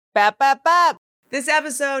Bap, bap, bap. This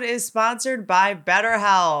episode is sponsored by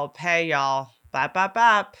BetterHelp. Hey, y'all. Bap, bap,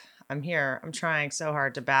 bap. I'm here. I'm trying so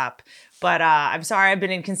hard to bap. But I'm sorry I've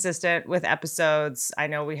been inconsistent with episodes. I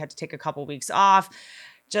know we had to take a couple weeks off.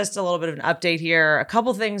 Just a little bit of an update here. A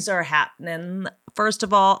couple things are happening. First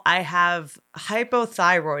of all, I have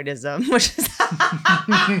hypothyroidism, which is...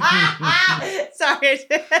 Sorry.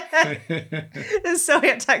 It's so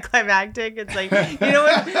anticlimactic. It's like, you know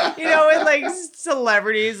when like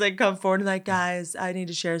celebrities like come forward and like, guys, I need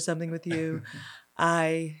to share something with you.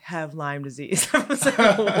 I have Lyme disease. I was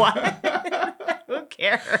like, what? Who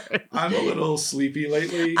cares? I'm a little sleepy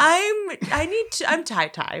lately. I'm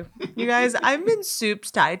tie-tie. You guys, I'm in Soup's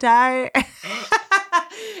tie-tie.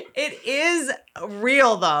 It is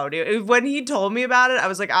real though, dude. When he told me about it, I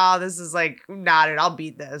was like, oh, this is like, nah, dude, I'll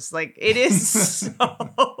beat this. Like, it is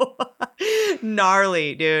so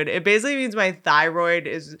gnarly, dude. It basically means my thyroid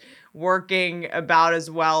is working about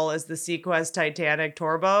as well as the Sequest Titanic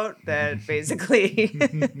tour boat that basically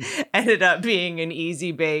ended up being an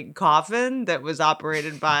easy bake coffin that was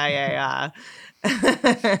operated by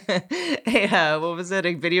what was it?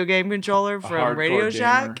 A video game controller from Radio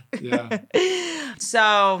Shack. Yeah.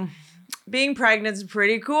 So being pregnant is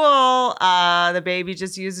pretty cool. The baby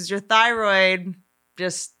just uses your thyroid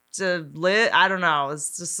just to live. I don't know.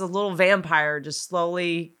 It's just a little vampire, just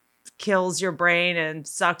slowly kills your brain and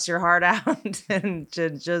sucks your heart out and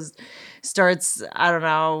just starts, I don't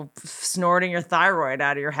know, snorting your thyroid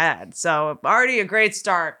out of your head. So already a great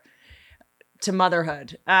start to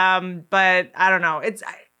motherhood. But I don't know.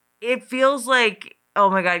 It feels like, oh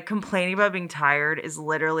my God, complaining about being tired is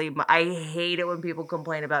literally, I hate it when people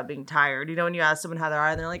complain about being tired. You know, when you ask someone how they are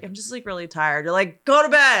and they're like, I'm just like really tired. You're like, go to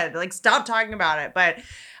bed. Like, stop talking about it. But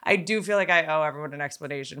I do feel like I owe everyone an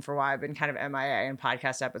explanation for why I've been kind of MIA and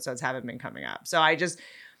podcast episodes haven't been coming up. So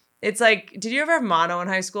it's like, did you ever have mono in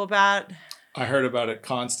high school, Pat? I heard about it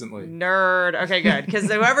constantly. Nerd. Okay, good.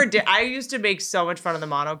 Because whoever did, I used to make so much fun of the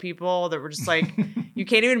mono people that were just like, you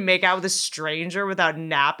can't even make out with a stranger without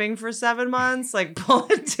napping for 7 months. Like, pull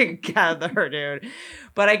it together, dude.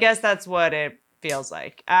 But I guess that's what it feels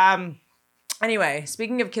like. Anyway,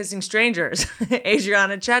 speaking of kissing strangers,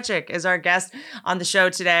 Adriana Chechik is our guest on the show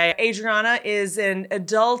today. Adriana is an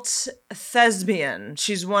adult thespian.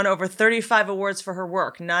 She's won over 35 awards for her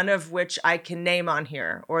work, none of which I can name on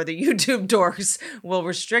here, or the YouTube dorks will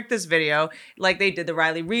restrict this video like they did the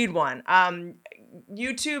Riley Reid one.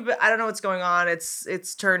 YouTube, I don't know what's going on.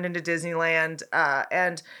 It's turned into Disneyland,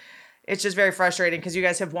 and it's just very frustrating because you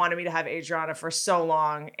guys have wanted me to have Adriana for so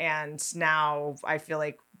long, and now I feel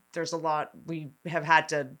like there's a lot we have had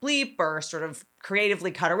to bleep or sort of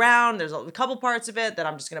creatively cut around. There's a couple parts of it that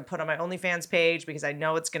I'm just going to put on my OnlyFans page because I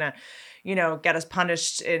know it's going to, get us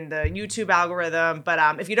punished in the YouTube algorithm.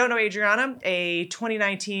 But if you don't know Adriana, a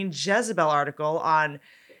 2019 Jezebel article on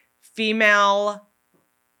female,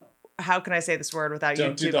 how can I say this word without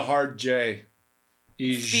Don't YouTube? do the hard J.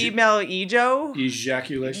 Female ejo?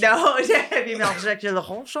 Ejaculation. No, female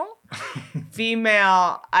ejaculation.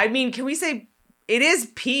 Female, I mean, can we say... It is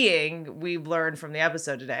peeing, we've learned from the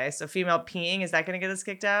episode today. So female peeing, is that going to get us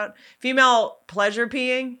kicked out? Female pleasure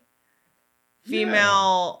peeing?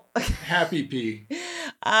 Female... Yeah. Happy pee.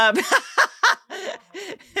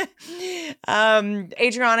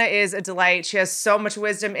 Adriana is a delight. She has so much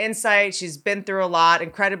wisdom, insight. She's been through a lot,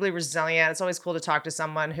 incredibly resilient. It's always cool to talk to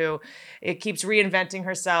someone who keeps reinventing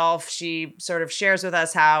herself. She sort of shares with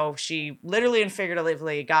us how she literally and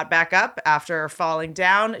figuratively got back up after falling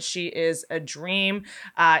down. She is a dream.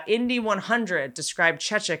 Indy 100 described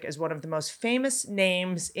Chechik as one of the most famous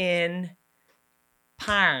names in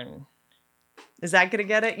porn. Is that going to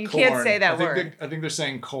get it? You Corn. Can't say that word. I think they're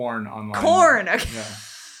saying corn online. Corn. Okay. Yeah.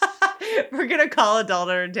 We're going to call adult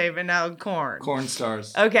entertainment now corn. Corn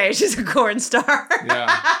stars. Okay, she's a corn star.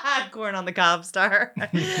 Yeah. Corn on the cob star.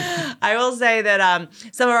 I will say that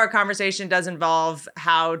some of our conversation does involve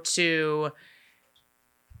how to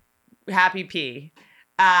happy pee.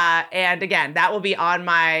 And again, that will be on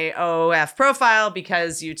my OF profile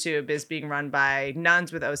because YouTube is being run by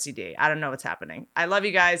nuns with OCD. I don't know what's happening. I love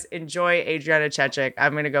you guys. Enjoy Adriana Chechik.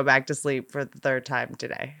 I'm going to go back to sleep for the third time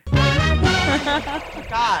today.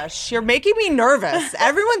 Gosh, you're making me nervous.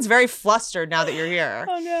 Everyone's very flustered now that you're here.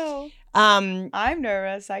 Oh, no. I'm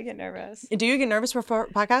nervous. I get nervous. Do you get nervous before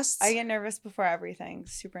podcasts? I get nervous before everything.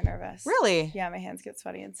 Super nervous. Really? Yeah, my hands get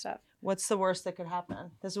sweaty and stuff. What's the worst that could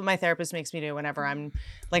happen? This is what my therapist makes me do whenever I'm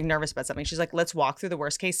like nervous about something. She's like, let's walk through the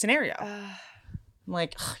worst case scenario. I'm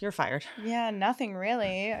like, you're fired. Yeah, nothing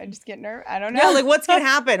really. I just get nervous. I don't know. Yeah, like what's going to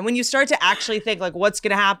happen? When you start to actually think like what's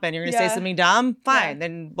going to happen? You're going to say something dumb? Fine. Yeah.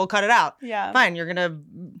 Then we'll cut it out. Yeah. Fine. You're going to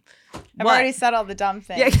I've What? already said all the dumb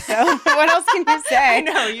things. Yeah. So what else can you say? I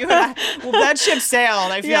know you and I. Well, that ship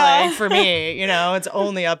sailed. I feel like for me, it's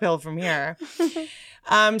only uphill from here.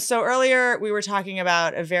 So earlier we were talking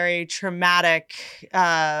about a very traumatic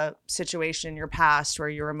situation in your past where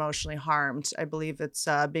you were emotionally harmed. I believe it's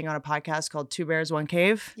being on a podcast called Two Bears, One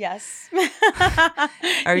Cave. Yes.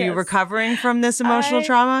 Are you recovering from this emotional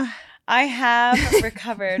trauma? I have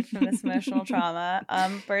recovered from this emotional trauma.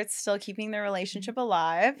 Bert's still keeping the relationship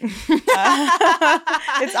alive.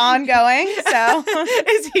 It's ongoing. So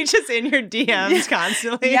is he just in your DMs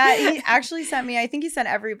constantly? Yeah, he actually sent me. I think he sent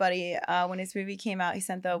everybody when his movie came out. He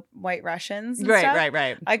sent the White Russians. And stuff.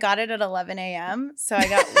 Right. I got it at 11 a.m. So I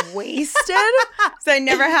got wasted. So I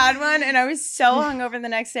never had one, and I was so hungover the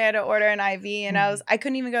next day. I had to order an IV, and I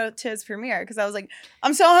couldn't even go to his premiere because I was like,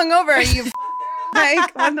 I'm so hungover. You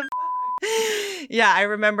like what the. Yeah, I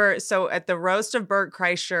remember. So at the roast of Bert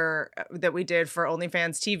Kreischer that we did for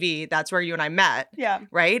OnlyFans TV, that's where you and I met. Yeah.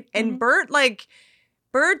 Right? And Bert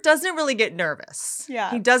doesn't really get nervous.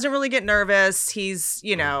 Yeah. He doesn't really get nervous. He's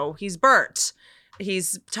Bert.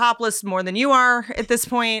 He's topless more than you are at this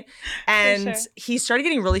point. And he started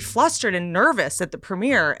getting really flustered and nervous at the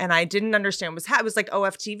premiere. And I didn't understand what was happening. It was like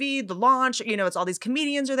OFTV, the launch, it's all these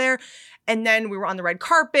comedians are there. And then we were on the red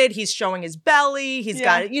carpet. He's showing his belly. He's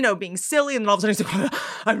got, being silly. And then all of a sudden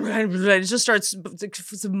he's like, he just starts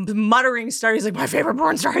muttering stuff. He's like, my favorite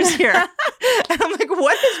porn star is here. And I'm like,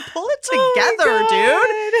 what is, pull it together,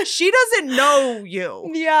 dude. She doesn't know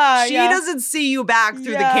you. Yeah. She doesn't see you back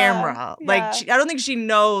through the camera. Like, I don't think she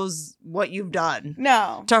knows what you've done.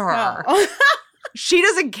 No. To her. No. She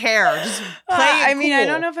doesn't care. Just play it I mean, cool. I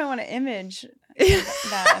don't know if I want to image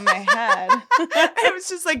that in my head. It was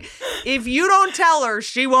just like, if you don't tell her,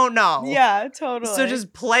 she won't know. Yeah, totally. So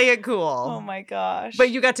just play it cool. Oh my gosh. But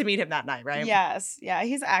you got to meet him that night, right? Yes. Yeah,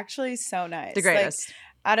 he's actually so nice. The greatest. Like,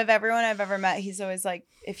 out of everyone I've ever met, he's always like,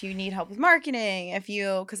 if you need help with marketing,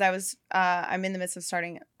 because I'm in the midst of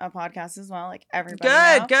starting a podcast as well, like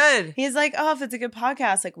everybody Good. He's like, oh, if it's a good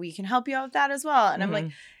podcast, like we can help you out with that as well. And I'm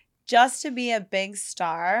like, just to be a big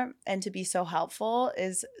star and to be so helpful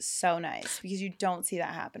is so nice because you don't see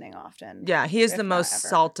that happening often. Yeah, he is the most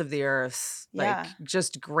salt of the earth. Like,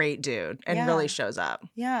 just great dude and really shows up.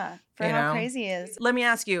 Yeah, for how crazy he is. Let me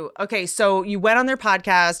ask you, okay, so you went on their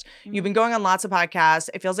podcast. You've been going on lots of podcasts.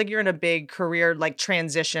 It feels like you're in a big career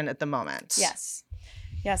transition at the moment.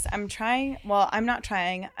 Yes, I'm trying. Well, I'm not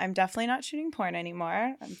trying. I'm definitely not shooting porn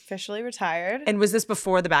anymore. I'm officially retired. And was this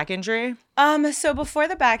before the back injury? So before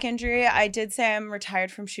the back injury, I did say I'm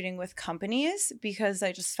retired from shooting with companies because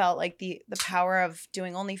I just felt like the power of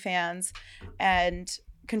doing OnlyFans and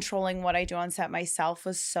controlling what I do on set myself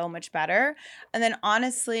was so much better. And then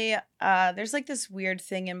honestly, there's this weird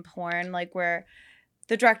thing in porn, where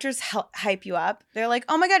the directors hype you up. They're like,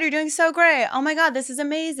 oh my God, you're doing so great. Oh my God, this is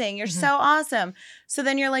amazing. You're so awesome. So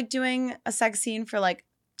then you're doing a sex scene for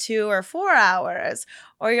 2 or 4 hours.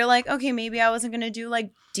 Or you're like, okay, maybe I wasn't going to do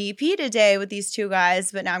DP today with these 2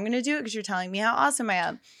 guys, but now I'm going to do it because you're telling me how awesome I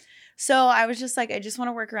am. So I was just I just want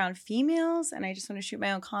to work around females and I just want to shoot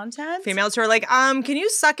my own content. Females who are like, can you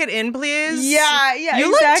suck it in, please? Yeah. You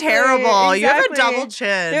look terrible. Exactly. You have a double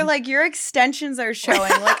chin. They're like, your extensions are showing.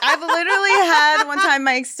 I've literally had one time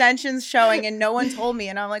my extensions showing and no one told me.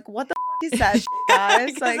 And I'm like, what the f*** is that shit,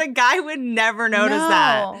 guys? Because a guy would never notice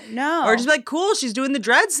that. No. Or just be like, cool, she's doing the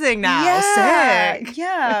dreads thing now. Sick.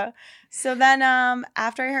 Yeah. So then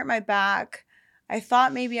after I hurt my back, I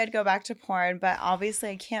thought maybe I'd go back to porn, but obviously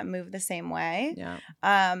I can't move the same way. Yeah.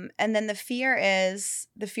 And then the fear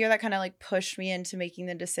that kind of pushed me into making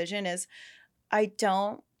the decision is I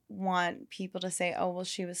don't want people to say, oh, well,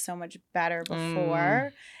 she was so much better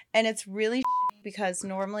before. And it's really because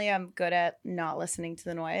normally I'm good at not listening to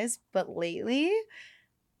the noise, but lately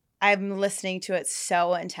I'm listening to it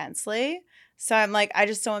so intensely. So I'm I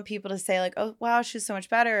just don't want people to say oh, wow, she's so much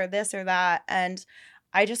better or this or that. And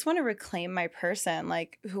I just want to reclaim my person,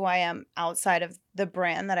 who I am outside of the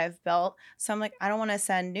brand that I've built. So I'm I don't want to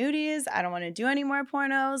send nudies. I don't want to do any more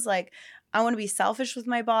pornos. I want to be selfish with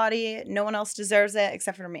my body. No one else deserves it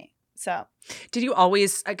except for me. So did you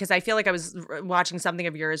always, because I feel like I was watching something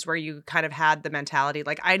of yours where you kind of had the mentality,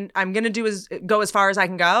 I'm going to go as far as I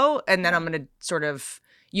can go. And then I'm going to sort of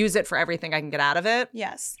use it for everything I can get out of it.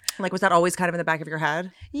 Yes. Was that always kind of in the back of your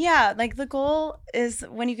head? Yeah. The goal is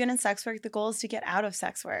when you get in sex work, the goal is to get out of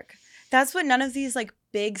sex work. That's what none of these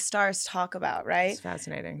big stars talk about, right? It's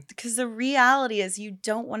fascinating. Because the reality is you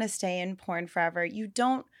don't want to stay in porn forever. You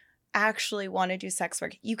don't actually want to do sex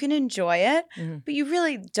work. You can enjoy it, but you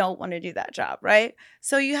really don't want to do that job, right?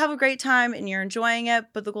 So you have a great time and you're enjoying it,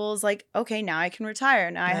 but the goal is like, okay, now I can retire.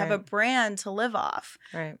 Now I have a brand to live off.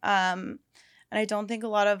 Right. And I don't think a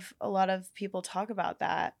lot of people talk about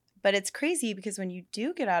that. But it's crazy because when you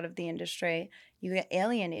do get out of the industry, you get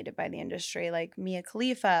alienated by the industry. Like Mia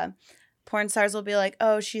Khalifa, porn stars will be like,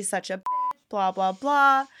 "Oh, she's such a bitch," blah blah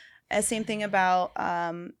blah. Same thing about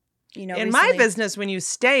in recently, my business, when you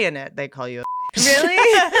stay in it, they call you a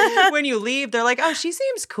really. When you leave, they're like, "Oh, she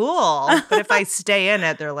seems cool," but if I stay in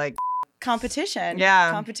it, they're like, competition.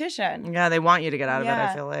 Yeah. Competition. Yeah, they want you to get out of it,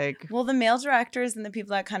 I feel like. Well, the male directors and the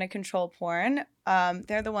people that kind of control porn,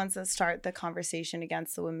 they're the ones that start the conversation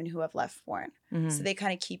against the women who have left porn. So they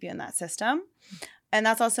kind of keep you in that system. And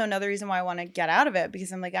that's also another reason why I want to get out of it,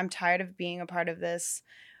 because I'm like, I'm tired of being a part of this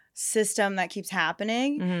system that keeps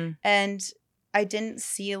happening. And I didn't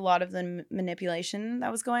see a lot of the manipulation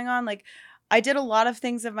that was going on. Like, I did a lot of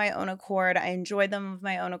things of my own accord. I enjoyed them of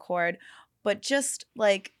my own accord. But just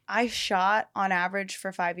like I shot on average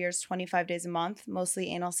for 5 years, 25 days a month, mostly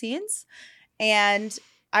anal scenes. And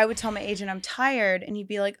I would tell my agent I'm tired. And he'd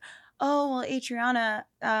be like, "Oh, well, Adriana,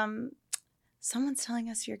 someone's telling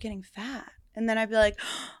us you're getting fat." And then I'd be like,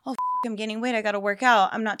 "Oh, I'm gaining weight. I got to work out.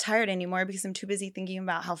 I'm not tired anymore because I'm too busy thinking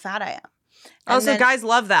about how fat I am." And so guys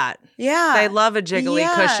love that. Yeah. They love a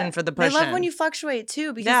jiggly cushion for the pushing. They love when you fluctuate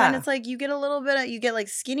too, because then it's like you get a little bit of, you get like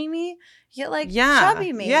skinny me, you get like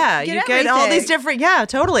chubby me. Yeah, you get all these different,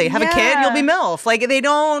 totally. Have a kid, you'll be MILF. Like they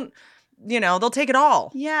don't, they'll take it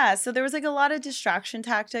all. Yeah, so there was like a lot of distraction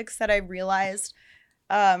tactics that I realized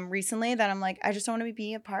recently that I'm like, I just don't want to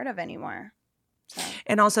be a part of anymore. So.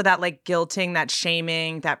 And also that like guilting, that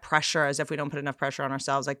shaming, that pressure, as if we don't put enough pressure on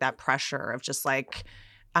ourselves, like that pressure of just like,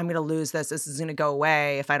 I'm going to lose this. This is going to go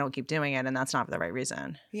away if I don't keep doing it. And that's not for the right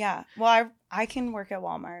reason. Yeah. Well, I can work at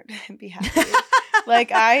Walmart and be happy.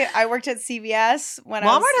 Like I worked at CVS when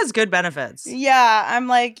Walmart has good benefits. Yeah. I'm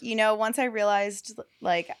like, once I realized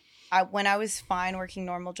like when I was fine working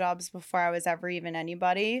normal jobs before I was ever even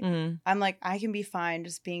anybody, I'm like, I can be fine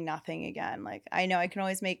just being nothing again. Like I know I can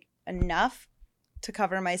always make enough to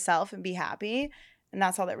cover myself and be happy. And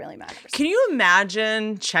that's all that really matters. Can you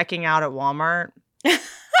imagine checking out at Walmart?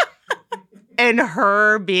 And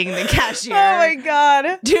her being the cashier. Oh my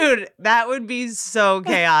God. Dude, that would be so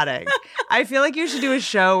chaotic. I feel like you should do a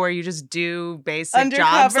show where you just do basic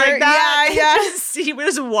jobs like that. Yeah. You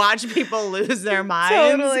just watch people lose their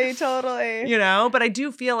minds. Totally. But I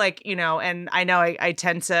do feel like, and I know I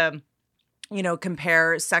tend to,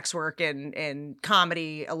 compare sex work and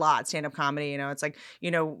comedy a lot, stand-up comedy. It's like,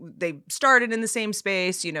 they started in the same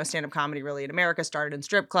space. Stand-up comedy really in America started in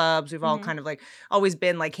strip clubs. We've all kind of like always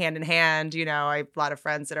been like hand in hand. I have a lot of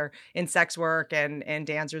friends that are in sex work and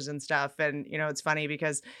dancers and stuff. And, it's funny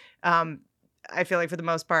because I feel like for the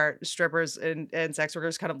most part, strippers and sex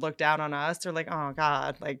workers kind of look down on us. They're like, oh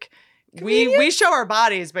God, like, we show our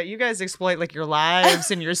bodies, but you guys exploit like your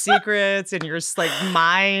lives and your secrets and your like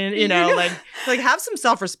mind, like have some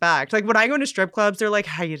self-respect. Like when I go into strip clubs, they're like,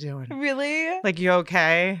 how you doing? Really? Like, you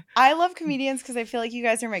okay? I love comedians because I feel like you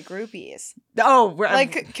guys are my groupies. Oh,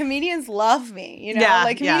 like comedians love me,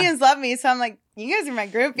 like comedians love me. So I'm like, you guys are my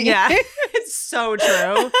groupies. Yeah, it's so true.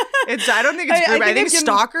 I don't think it's groupie. I think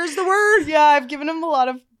stalker's the word. Yeah, I've given them a lot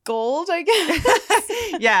of gold, I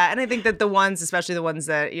guess. Yeah, and I think that the ones, especially the ones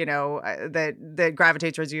that that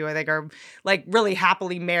gravitate towards you, I think are like really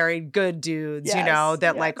happily married, good dudes,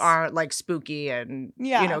 that like aren't like spooky and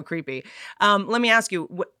creepy. Let me ask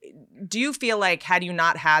you, do you feel like had you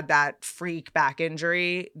not had that freak back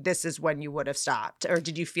injury, this is when you would have stopped, or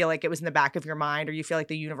did you feel like it was in the back of your mind, or you feel like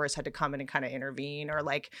the universe had to come in and kind of intervene, or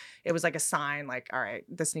like it was like a sign, like all right,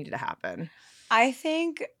 this needed to happen? I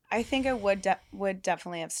think I would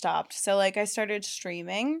definitely have stopped. So like I started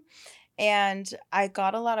streaming and I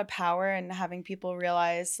got a lot of power in having people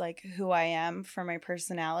realize like who I am for my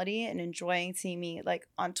personality and enjoying seeing me like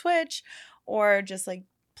on Twitch or just like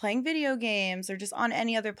playing video games or just on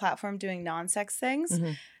any other platform doing non-sex things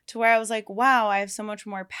to where I was like, wow, I have so much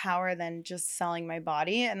more power than just selling my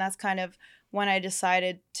body. And that's kind of when I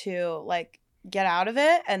decided to like get out of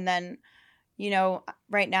it. And then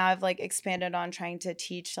right now I've like expanded on trying to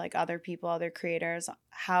teach like other people, other creators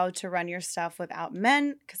how to run your stuff without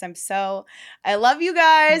men. Cause I love you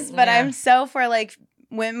guys, but I'm so for like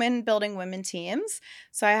women building women teams.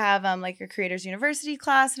 So I have like a creators university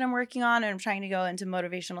class that I'm working on, and I'm trying to go into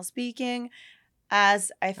motivational speaking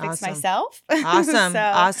as I fix myself. Awesome.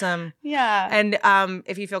 Awesome. Yeah. And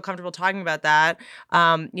if you feel comfortable talking about that,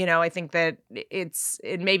 I think that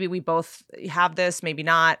maybe we both have this, maybe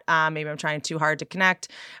not. Maybe I'm trying too hard to connect.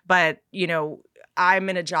 But, I'm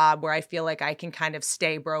in a job where I feel like I can kind of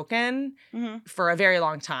stay broken for a very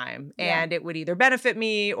long time. And it would either benefit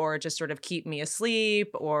me or just sort of keep me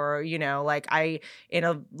asleep, or, you know, like in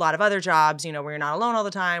a lot of other jobs, you know, where you're not alone all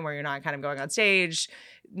the time, where you're not kind of going on stage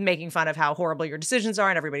making fun of how horrible your decisions are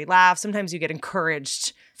and everybody laughs. Sometimes you get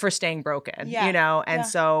encouraged for staying broken, you know? And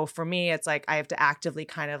so for me, it's like I have to actively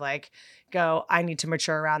kind of like go, I need to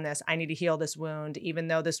mature around this. I need to heal this wound, even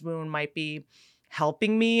though this wound might be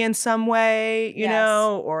helping me in some way, you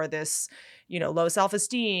know, or this, you know, low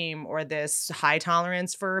self-esteem, or this high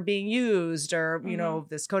tolerance for being used, or, you know,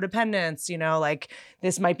 this codependence, you know, like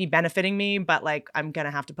this might be benefiting me, but like I'm going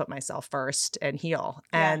to have to put myself first and heal.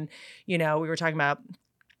 And, you know, we were talking about,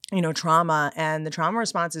 you know, trauma, and the trauma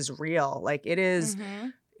response is real. Like it is,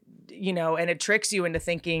 you know, and it tricks you into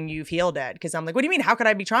thinking you've healed it. Because I'm like, what do you mean? How could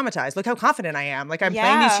I be traumatized? Look how confident I am. Like I'm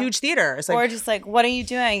playing these huge theaters. Like, or just like, what are you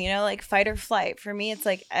doing? You know, like fight or flight. For me, it's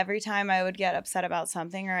like every time I would get upset about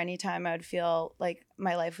something, or anytime I would feel like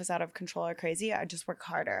my life was out of control or crazy, I'd just work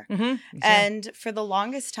harder. And for the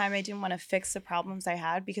longest time, I didn't want to fix the problems I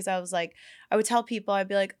had, because I was like, I would tell people, I'd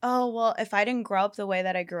be like, oh, well, if I didn't grow up the way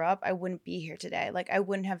that I grew up, I wouldn't be here today. Like I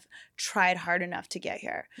wouldn't have tried hard enough to get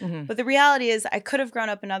here. But the reality is I could have grown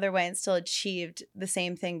up another way and still achieved the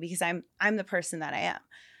same thing, because I'm the person that I am.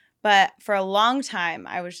 But for a long time,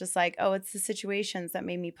 I was just like, oh, it's the situations that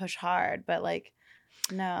made me push hard. But like,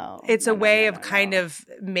 no. It's a way of kind of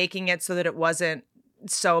making it so that it wasn't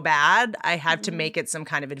so bad. I have to make it some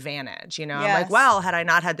kind of advantage, you know? I'm like, well, had I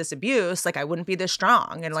not had this abuse, like I wouldn't be this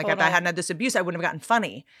strong. And like if I hadn't had this abuse, I wouldn't have gotten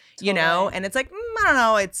funny, you know? And it's like, I don't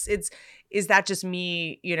know. Is that just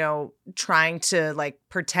me, you know, trying to like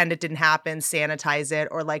pretend it didn't happen, sanitize it,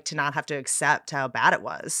 or like to not have to accept how bad it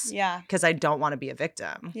was? Yeah. Because I don't want to be a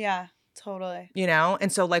victim. Yeah, totally. You know?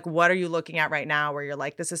 And so like, what are you looking at right now where you're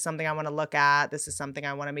like, this is something I want to look at. This is something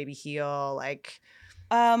I want to maybe heal. Like,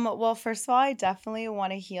 well, first of all, I definitely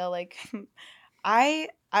want to heal. Like, I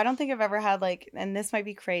don't think I've ever had like, and this might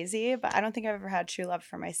be crazy, but I don't think I've ever had true love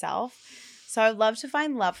for myself. So I'd love to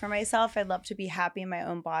find love for myself. I'd love to be happy in my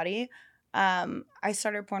own body. I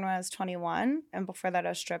started porn when I was 21, and before that I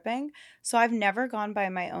was stripping. So I've never gone by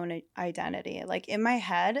my own identity. Like in my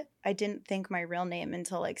head, I didn't think my real name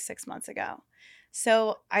until like 6 months ago.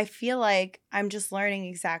 So I feel like I'm just learning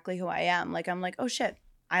exactly who I am. Like I'm like, oh shit,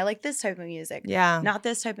 I like this type of music. Yeah. Not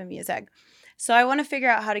this type of music. So I want to figure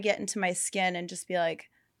out how to get into my skin and just be like,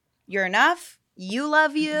 you're enough. You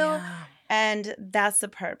love you. Yeah. And that's the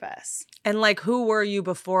purpose. And like, who were you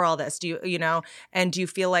before all this? Do you know, and do you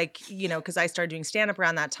feel like, you know, because I started doing stand-up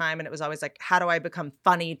around that time, and it was always like, how do I become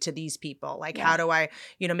funny to these people? Like, how do I,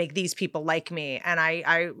 you know, make these people like me? And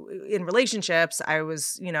I in relationships, I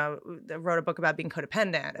was, you know, wrote a book about being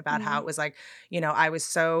codependent, about how it was like, you know, I was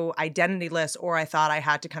so identityless, or I thought I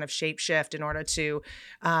had to kind of shape shift in order to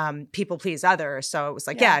people please others. So it was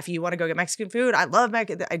like, if you want to go get Mexican food, I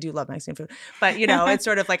do love Mexican food. But, you know, it's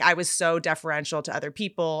sort of like I was so deferential to other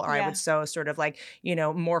people, or I would so sort of like, you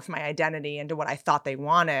know, morph my identity into what I thought they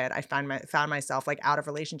wanted. I found myself like out of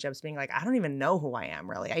relationships being like, I don't even know who I am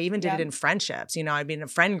really. I even did it in friendships. You know, I'd be in a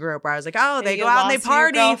friend group where I was like, oh, they go out and they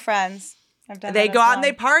party. Girlfriends. They go out and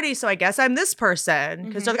they party, so I guess I'm this person.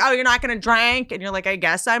 Because they're like, oh, you're not going to drink. And you're like, I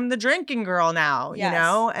guess I'm the drinking girl now, you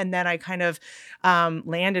know? And then I kind of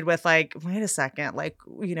landed with like, wait a second, like,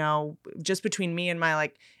 you know, just between me and my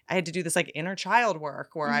like, I had to do this like inner child work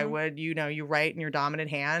where I would, you know, you write in your dominant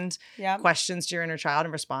hand questions to your inner child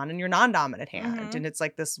and respond in your non-dominant hand. And it's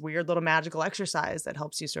like this weird little magical exercise that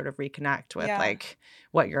helps you sort of reconnect with like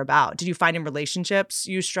what you're about. Did you find in relationships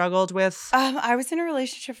you struggled with? I was in a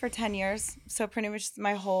relationship for 10 years. So pretty much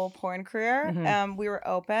my whole porn career. We were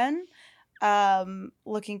open.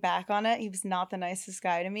 Looking back on it, he was not the nicest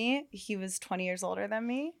guy to me. He was 20 years older than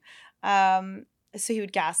me. So he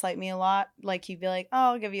would gaslight me a lot. Like he'd be like, oh,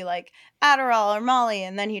 I'll give you like Adderall or Molly.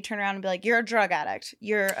 And then he'd turn around and be like, you're a drug addict.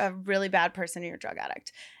 You're a really bad person. You're a drug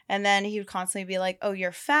addict. And then he would constantly be like, oh,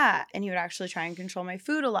 you're fat. And he would actually try and control my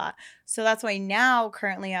food a lot. So that's why now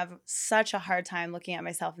currently I have such a hard time looking at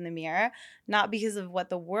myself in the mirror, not because of what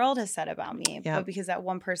the world has said about me, but because that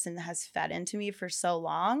one person has fed into me for so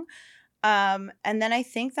long. And then I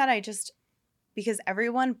think that because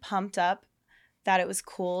everyone pumped up that it was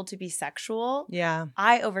cool to be sexual. Yeah.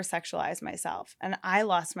 I over-sexualized myself and I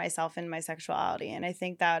lost myself in my sexuality. And I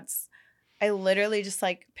think I literally just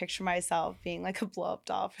like picture myself being like a blow-up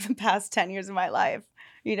doll for the past 10 years of my life,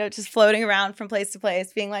 you know, just floating around from place to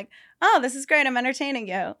place being like, oh, this is great. I'm entertaining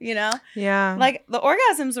you, you know? Yeah. Like the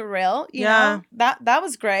orgasms were real, you know, that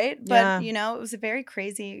was great. But, you know, it was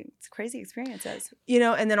crazy experiences. You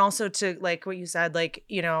know, and then also to like what you said, like,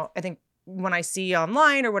 you know, I think when I see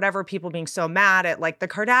online or whatever, people being so mad at like the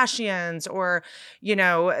Kardashians or, you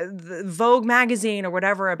know, the Vogue magazine or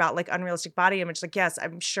whatever about like unrealistic body image. Like, yes,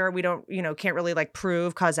 I'm sure we don't, you know, can't really like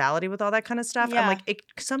prove causality with all that kind of stuff. I'm Yeah. like, it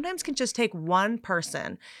sometimes can just take one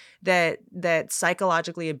person that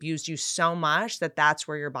psychologically abused you so much that that's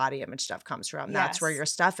where your body image stuff comes from. That's where Yes. your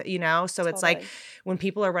stuff, you know? So it's like Totally. when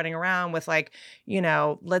people are running around with like, you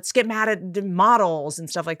know, let's get mad at the models and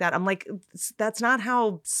stuff like that. I'm like, that's not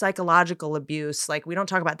how psychological abuse, like we don't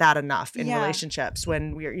talk about that enough in Yeah. relationships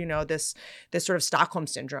when we're, you know, this sort of Stockholm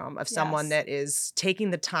syndrome of someone Yes. that is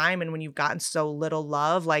taking the time, and when you've gotten so little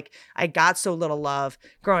love, like I got so little love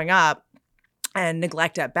growing up and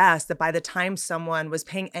neglect at best, that by the time someone was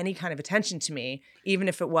paying any kind of attention to me, even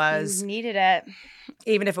if it was You needed it.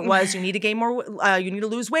 you need to gain more, you need to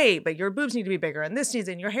lose weight, but your boobs need to be bigger and this needs,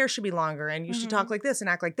 and your hair should be longer and you should talk like this and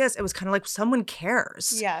act like this. It was kind of like someone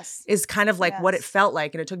cares. Yes. Is kind of like what it Yes. felt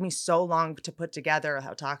like. And it took me so long to put together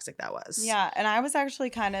how toxic that was. Yeah. And I was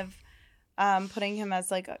actually kind of putting him as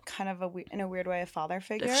like in a weird way, a father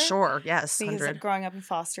figure. Sure. Yes. Because 100. growing up in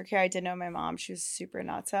foster care, I did know my mom. She was super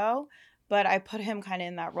nutso. But I put him kind of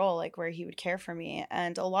in that role, like where he would care for me.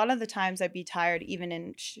 And a lot of the times I'd be tired, even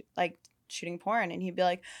in like shooting porn. And he'd be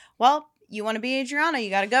like, well, you want to be Adriana, you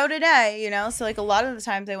got to go today, you know? So like a lot of the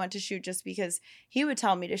times I went to shoot just because he would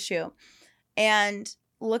tell me to shoot. And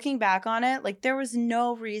looking back on it, like there was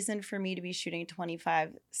no reason for me to be shooting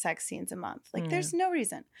 25 sex scenes a month. Like there's no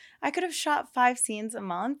reason. I could have shot 5 scenes a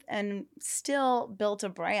month and still built a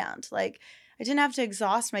brand. Like I didn't have to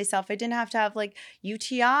exhaust myself. I didn't have to have like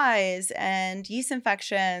UTIs and yeast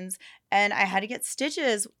infections, and I had to get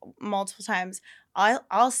stitches multiple times.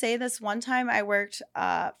 I'll say this one time I worked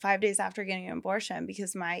 5 days after getting an abortion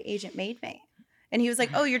because my agent made me. And he was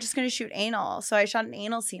like, oh, you're just going to shoot anal. So I shot an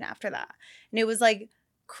anal scene after that. And it was like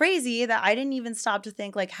crazy that I didn't even stop to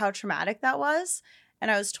think like how traumatic that was.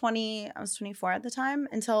 And I was 24 at the time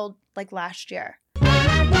until like last year.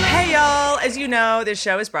 Hey y'all, as you know, this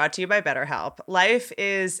show is brought to you by BetterHelp. Life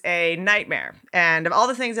is a nightmare. And of all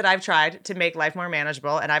the things that I've tried to make life more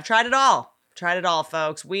manageable, and I've tried it all. Tried it all,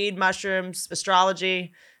 folks. Weed, mushrooms,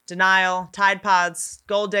 astrology, denial, Tide Pods,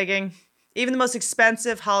 gold digging, even the most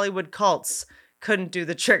expensive Hollywood cults couldn't do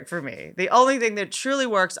the trick for me. The only thing that truly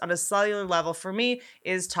works on a cellular level for me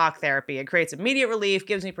is talk therapy. It creates immediate relief,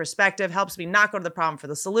 gives me perspective, helps me not go to the problem for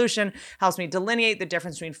the solution, helps me delineate the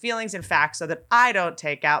difference between feelings and facts so that I don't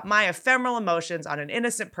take out my ephemeral emotions on an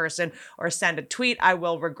innocent person or send a tweet I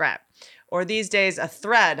will regret. Or these days, a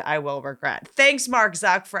thread I will regret. Thanks, Mark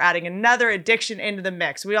Zuck, for adding another addiction into the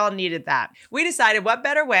mix. We all needed that. We decided what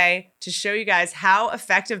better way to show you guys how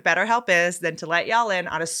effective BetterHelp is than to let y'all in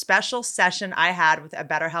on a special session I had with a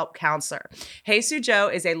BetterHelp counselor. Jesus Jo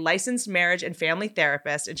is a licensed marriage and family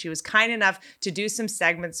therapist, and she was kind enough to do some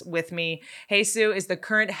segments with me. Jesus is the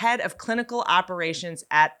current head of clinical operations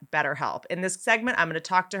at BetterHelp. In this segment, I'm going to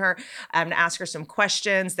talk to her. I'm going to ask her some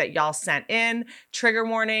questions that y'all sent in. Trigger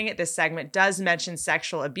warning, this segment does mention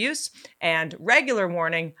sexual abuse, and regular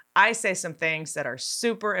warning, I say some things that are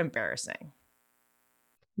super embarrassing.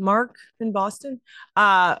 Mark in Boston,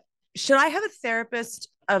 should I have a therapist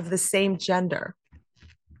of the same gender?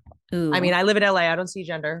 Ooh. I mean, I live in LA. I don't see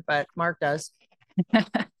gender, but Mark does.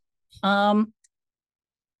 I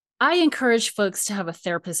encourage folks to have a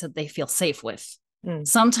therapist that they feel safe with.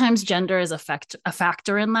 Sometimes gender is a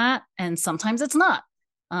factor in that, and sometimes it's not.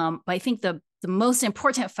 But I think the most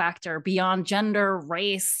important factor beyond gender,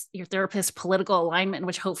 race, your therapist's political alignment,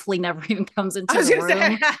 which hopefully never even comes into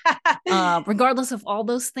the room, regardless of all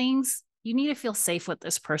those things, you need to feel safe with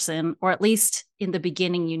this person, or at least in the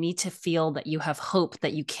beginning, you need to feel that you have hope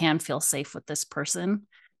that you can feel safe with this person.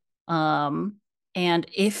 And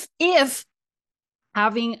if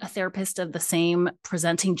having a therapist of the same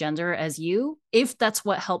presenting gender as you, if that's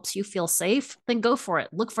what helps you feel safe, then go for it.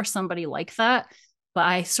 Look for somebody like that. But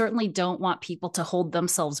I certainly don't want people to hold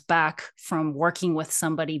themselves back from working with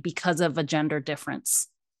somebody because of a gender difference.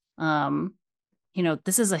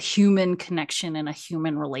 This is a human connection and a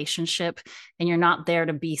human relationship, and you're not there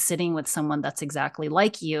to be sitting with someone that's exactly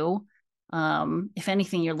like you. If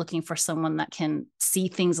anything, you're looking for someone that can see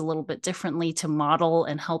things a little bit differently to model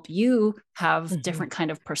and help you have different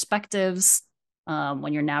kind of perspectives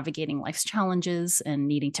when you're navigating life's challenges and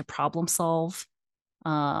needing to problem solve.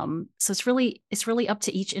 So it's really up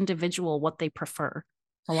to each individual what they prefer.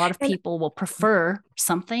 A lot of people will prefer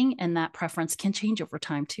something, and that preference can change over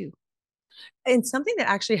time too. And something that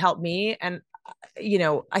actually helped me, and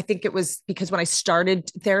I think it was because when I started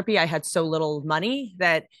therapy, I had so little money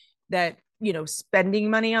that spending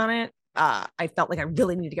money on it I felt like I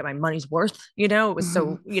really need to get my money's worth. It was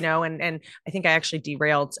so, and I think I actually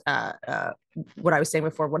derailed what I was saying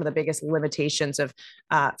before. One of the biggest limitations of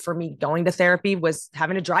for me going to therapy was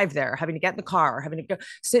having to drive there, having to get in the car, having to go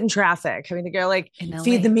sit in traffic, having to go like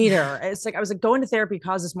feed the meter. It's like I was like going to therapy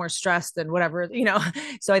causes more stress than whatever.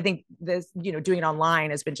 So I think this, doing it online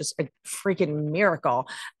has been just a freaking miracle.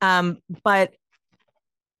 But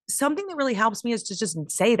something that really helps me is to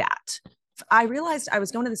just say that. I realized I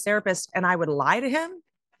was going to the therapist and I would lie to him.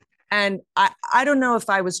 And I don't know if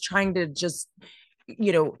I was trying to just,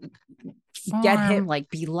 get him, like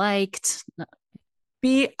be liked.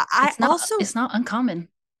 It's not uncommon.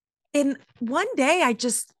 And one day I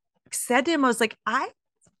just said to him, I was like, I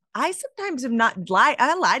sometimes am not lie.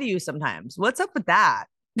 I lie to you sometimes. What's up with that?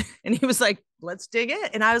 And he was like, let's dig in.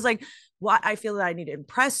 And I was like, what? I feel that I need to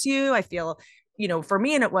impress you. I feel, for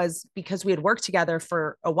me, and it was because we had worked together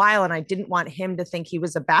for a while and I didn't want him to think he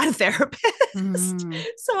was a bad therapist.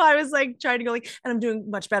 So I was like trying to go and I'm doing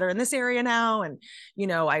much better in this area now. And,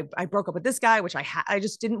 I broke up with this guy, which I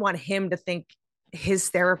just didn't want him to think his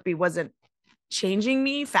therapy wasn't changing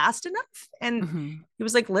me fast enough. And he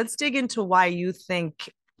was like, let's dig into why you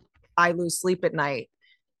think I lose sleep at night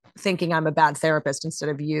thinking I'm a bad therapist instead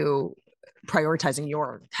of you prioritizing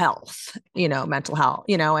your health, mental health,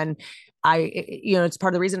 and it's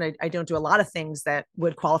part of the reason I don't do a lot of things that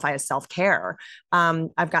would qualify as self-care.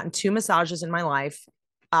 I've gotten 2 massages in my life.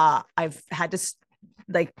 I've had to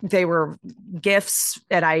they were gifts,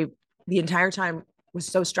 and the entire time was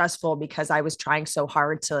so stressful because I was trying so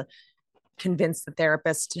hard to convince the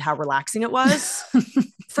therapist how relaxing it was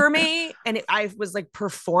for me. And I was like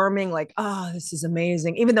performing like, oh, this is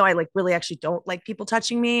amazing. Even though I really actually don't like people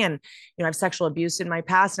touching me. And, I have sexual abuse in my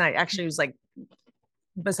past. And I actually was like,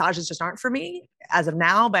 massages just aren't for me as of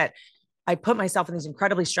now, but I put myself in these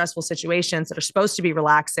incredibly stressful situations that are supposed to be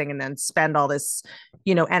relaxing and then spend all this,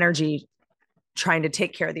 energy trying to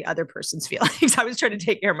take care of the other person's feelings. I was trying to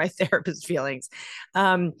take care of my therapist's feelings.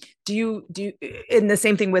 Do you, in the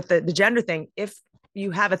same thing with the gender thing, if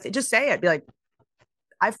you have just say it, be like,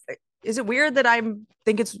 is it weird that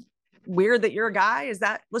think it's weird that you're a guy?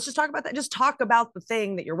 Let's just talk about that. Just talk about the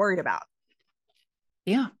thing that you're worried about.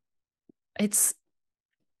 Yeah.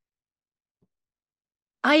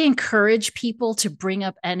 I encourage people to bring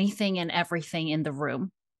up anything and everything in the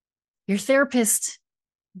room. Your therapist,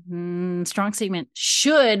 strong statement,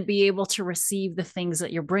 should be able to receive the things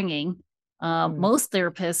that you're bringing. Most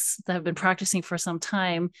therapists that have been practicing for some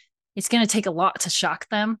time, it's going to take a lot to shock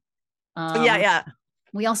them. Yeah.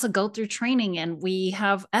 We also go through training and we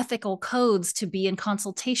have ethical codes to be in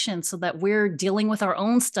consultation so that we're dealing with our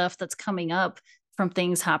own stuff that's coming up from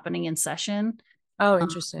things happening in session. Oh,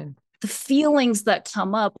 interesting. The feelings that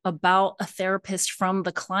come up about a therapist from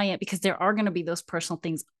the client, because there are going to be those personal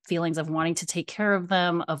feelings of wanting to take care of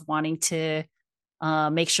them, of wanting to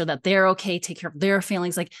make sure that they're okay, take care of their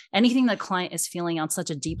feelings, like anything that client is feeling on such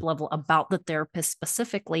a deep level about the therapist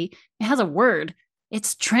specifically, it has a word.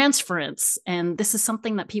 It's transference. And this is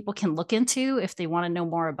something that people can look into if they want to know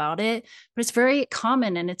more about it. But it's very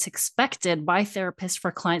common and it's expected by therapists for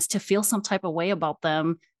clients to feel some type of way about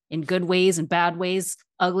them in good ways and bad ways,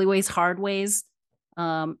 ugly ways, hard ways.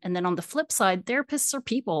 And then on the flip side, therapists are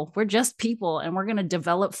people. We're just people, and we're going to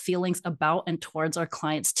develop feelings about and towards our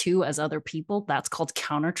clients too as other people. That's called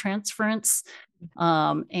countertransference.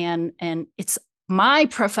 And it's my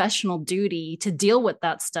professional duty to deal with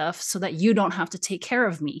that stuff so that you don't have to take care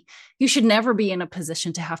of me. You should never be in a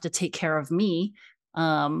position to have to take care of me.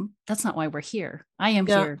 That's not why we're here. I am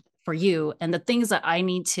here for you. And the things that I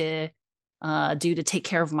need to do to take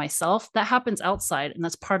care of myself, that happens outside, and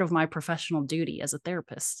that's part of my professional duty as a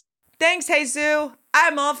therapist. Thanks, Jesus.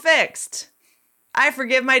 I'm all fixed. I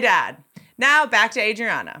forgive my dad. Now back to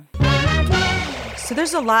Adriana. So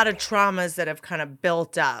there's a lot of traumas that have kind of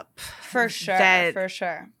built up. For sure.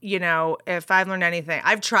 If I've learned anything,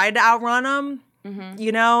 I've tried to outrun them.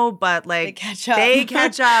 But they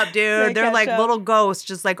catch up. Dude. They're like little ghosts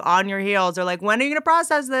just like on your heels. They're like, when are you going to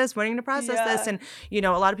process this? When are you going to process this? And, a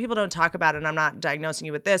lot of people don't talk about it. And I'm not diagnosing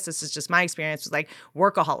you with this. This is just my experience with like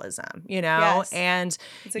workaholism, Yes. And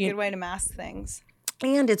it's a good way to mask things.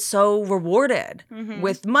 And it's so rewarded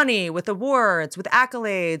with money, with awards, with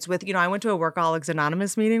accolades, with, I went to a Workaholics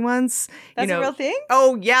Anonymous meeting once. That's a real thing?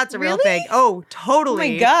 Oh, yeah, it's a real thing. Oh, totally.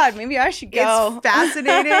 Oh, my God. Maybe I should go. It's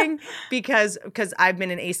fascinating because I've been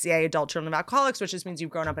in ACA, Adult Children of Alcoholics, which just means you've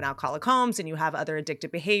grown up in alcoholic homes and you have other addictive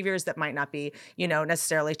behaviors that might not be,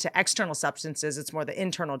 necessarily to external substances. It's more the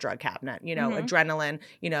internal drug cabinet, adrenaline,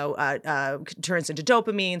 turns into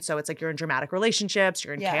dopamine. So it's like you're in dramatic relationships,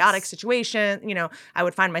 you're in chaotic situations, I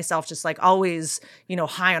would find myself just like always,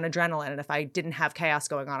 high on adrenaline. And if I didn't have chaos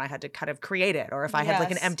going on, I had to kind of create it. Or if I had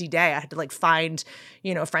like an empty day, I had to like find,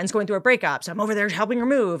 friends going through a breakup. So I'm over there helping her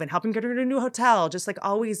move and helping get her to a new hotel, just like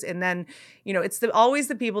always. And then, it's always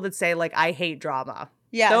the people that say like, I hate drama.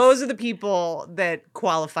 Yes. Those are the people that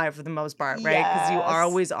qualify for the most part, right? Because you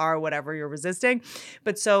always are whatever you're resisting.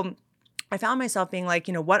 But so I found myself being like,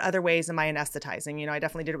 what other ways am I anesthetizing? I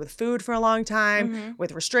definitely did it with food for a long time,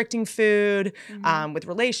 with restricting food, with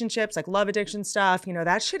relationships, like love addiction stuff.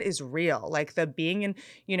 That shit is real. Like the being in,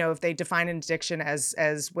 if they define an addiction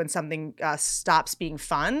as when something stops being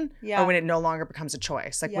fun or when it no longer becomes a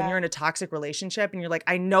choice. Like when you're in a toxic relationship and you're like,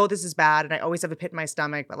 I know this is bad and I always have a pit in my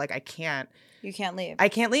stomach, but like I can't. You can't leave. I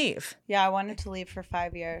can't leave. Yeah, I wanted to leave for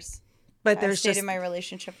 5 years. But I stayed in my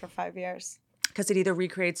relationship for 5 years. Because it either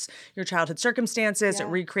recreates your childhood circumstances, it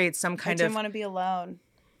recreates some kind I didn't want to be alone.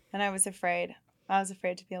 And I was afraid. I was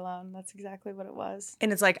afraid to be alone. That's exactly what it was.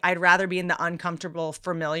 And it's like, I'd rather be in the uncomfortable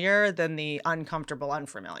familiar than the uncomfortable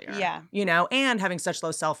unfamiliar. Yeah. And having such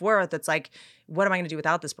low self-worth, it's like, what am I going to do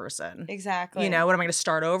without this person? Exactly. What am I going to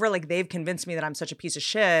start over? Like, they've convinced me that I'm such a piece of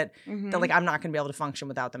shit that, like, I'm not going to be able to function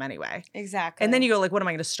without them anyway. Exactly. And then you go, like, what am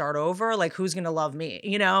I going to start over? Like, who's going to love me?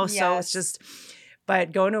 So it's just,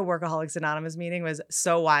 but going to a Workaholics Anonymous meeting was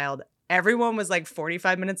so wild. Everyone was like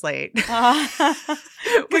 45 minutes late.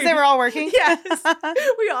 Because they were all working? Yes.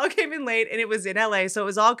 We all came in late and it was in LA. So it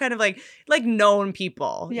was all kind of like known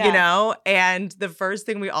people, And the first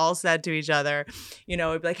thing we all said to each other, we'd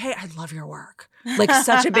be like, hey, I love your work. Like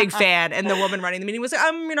such a big fan. And the woman running the meeting was like,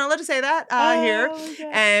 you're not allowed to say that here. Okay.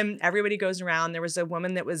 And everybody goes around. There was a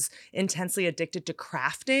woman that was intensely addicted to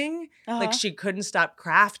crafting. Like she couldn't stop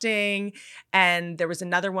crafting. And there was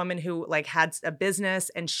another woman who like had a business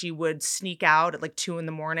and she would sneak out at like 2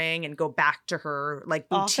 a.m. and go back to her like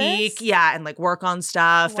boutique. Office? Yeah. And like work on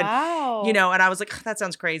stuff. Wow. And, and I was like, that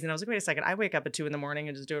sounds crazy. And I was like, wait a second. I wake up at 2 a.m.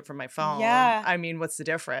 and just do it from my phone. Yeah. I mean, what's the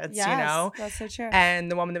difference? Yes, that's so true. And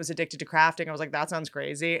the woman that was addicted to crafting, I was like, that sounds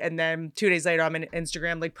crazy. And then 2 days later, I'm in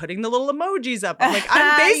Instagram, like putting the little emojis up. I'm like,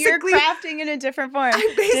 I'm basically you're crafting in a different form.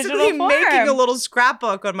 I'm basically making a little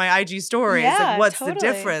scrapbook on my IG stories. Yeah, like, what's totally. the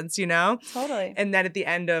difference, Totally. And then at the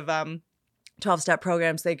end of 12-step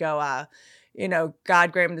programs, they go,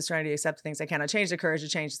 God grant me the serenity to accept the things I cannot change, the courage to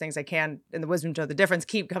change the things I can, and the wisdom to know the difference.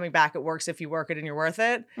 Keep coming back. It works if you work it and you're worth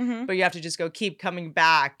it. But you have to just go, keep coming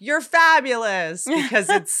back. You're fabulous.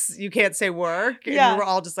 Because you can't say work. And we were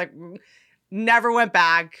all just like, never went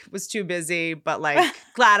back, was too busy, but like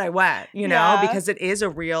glad I went, because it is a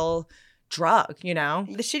real drug, The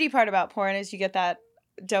shitty part about porn is you get that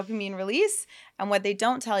dopamine release, and what they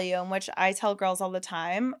don't tell you, and which I tell girls all the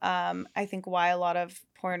time, I think why a lot of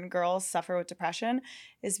porn girls suffer with depression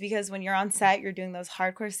is because when you're on set, you're doing those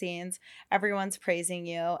hardcore scenes, everyone's praising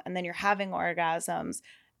you, and then you're having orgasms,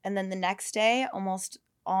 and then the next day, almost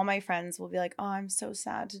all my friends will be like, oh, I'm so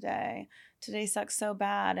sad today. Today sucks so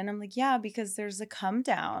bad. And I'm like, yeah, because there's a come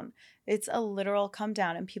down. It's a literal come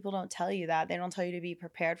down, and people don't tell you that. They don't tell you to be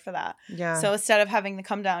prepared for that. Yeah. So instead of having the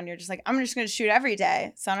come down, you're just like, I'm just going to shoot every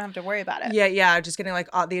day, so I don't have to worry about it. Yeah. Just getting like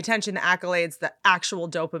the attention, the accolades, the actual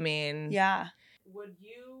dopamine. Yeah.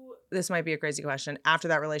 This might be a crazy question. After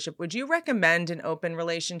that relationship, would you recommend an open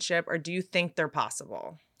relationship, or do you think they're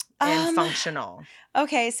possible and functional?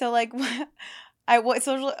 Okay, so like what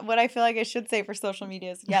I feel like I should say for social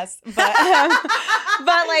media is yes, but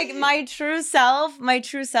but like my true self,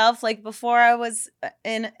 like before I was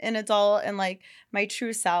an adult and like my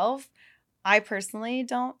true self, I personally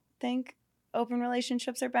don't think open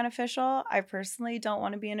relationships are beneficial. I personally don't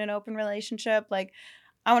want to be in an open relationship. Like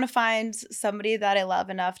I want to find somebody that I love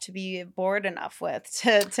enough to be bored enough with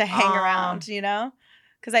to hang around,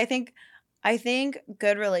 Because I think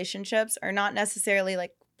good relationships are not necessarily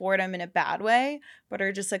like boredom in a bad way, but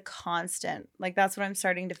are just a constant. Like that's what I'm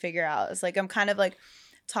starting to figure out. It's like I'm kind of like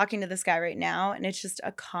talking to this guy right now, and it's just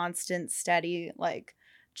a constant, steady, like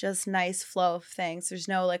just nice flow of things. There's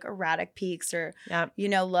no like erratic peaks or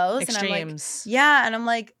lows. Extremes. And I'm like, yeah, and I'm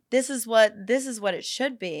like, this is what it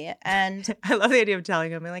should be. And I love the idea of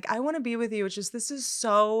telling him, like, I want to be with you. It's just this is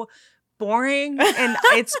so boring and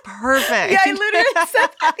it's perfect. Yeah, I literally said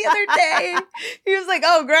that the other day. He was like,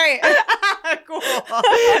 oh, great. Cool.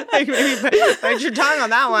 Like maybe bite your tongue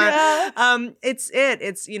on that one. Yeah. It's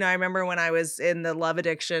I remember when I was in the love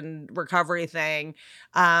addiction recovery thing,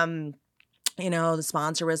 the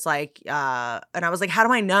sponsor was like, and I was like, how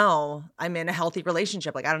do I know I'm in a healthy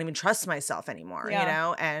relationship? Like, I don't even trust myself anymore,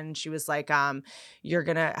 And she was like, you're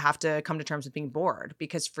going to have to come to terms with being bored,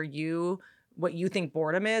 because for you, what you think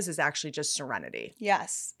boredom is actually just serenity.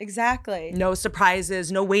 Yes, exactly. No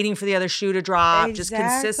surprises, no waiting for the other shoe to drop, just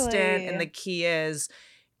consistent. Exactly. And the key is,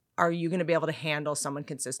 are you going to be able to handle someone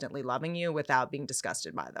consistently loving you without being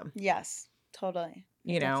disgusted by them? Yes, totally.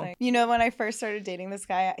 You know? Definitely. You know, when I first started dating this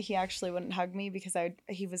guy, he actually wouldn't hug me because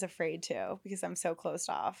he was afraid to, because I'm so closed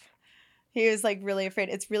off. He was like really afraid.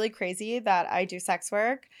 It's really crazy that I do sex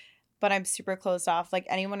work, but I'm super closed off. Like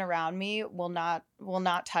anyone around me will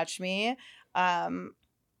not touch me.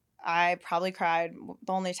 I probably cried.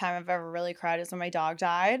 The only time I've ever really cried is when my dog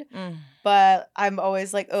died. But I'm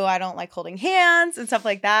always like, oh, I don't like holding hands and stuff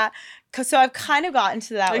like that. So I've kind of gotten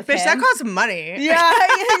to that Like, with bitch, him. that costs money. Yeah,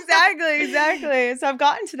 exactly. So I've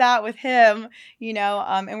gotten to that with him, you know,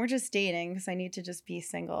 and we're just dating because I need to just be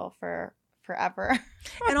single for forever.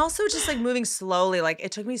 And also just like moving slowly. Like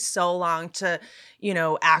it took me so long to, you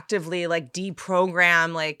know, actively like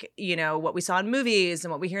deprogram like, you know, what we saw in movies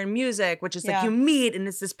and what we hear in music, which is like you meet and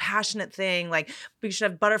it's this passionate thing. Like you should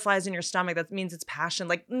have butterflies in your stomach. That means it's passion.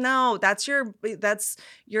 Like, no, that's a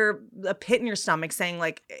pit in your stomach saying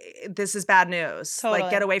like, this is bad news. Totally. Like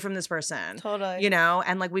get away from this person. Totally. You know,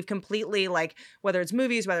 and like we've completely like, whether it's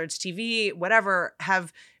movies, whether it's TV, whatever,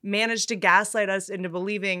 have managed to gaslight us into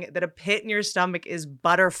believing that a pit in your stomach is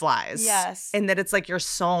butterflies. Yes. And that it's like your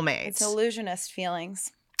soulmate. It's illusionist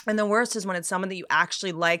feelings. And the worst is when it's someone that you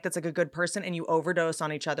actually like that's like a good person and you overdose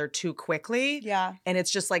on each other too quickly. Yeah. And it's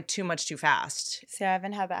just like too much too fast. See, I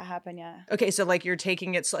haven't had that happen yet. Okay, so like you're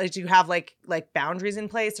taking it, so do you have like boundaries in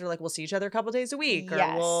place, or like we'll see each other a couple days a week?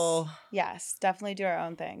 Yes. Or we'll... Yes, definitely do our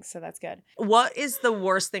own thing. So that's good. What is the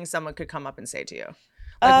worst thing someone could come up and say to you?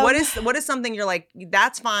 Like what is something you're like,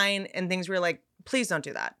 that's fine, and things where you're like, please don't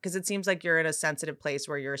do that? Because it seems like you're in a sensitive place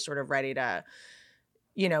where you're sort of ready to,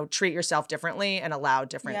 you know, treat yourself differently and allow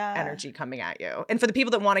different energy coming at you. And for the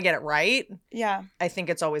people that want to get it right, I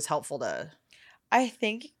think it's always helpful to. I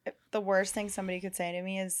think the worst thing somebody could say to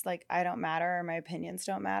me is like, I don't matter, or my opinions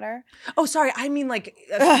don't matter. Oh, sorry. I mean, like,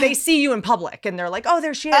 they see you in public and they're like, oh,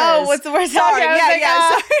 there she is. Oh, what's the worst? Sorry. Okay,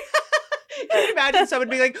 Sorry. Can you imagine someone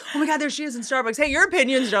being like, oh my God, there she is in Starbucks. Hey, your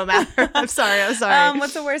opinions don't matter. I'm sorry.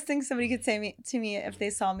 What's the worst thing somebody could say to me if they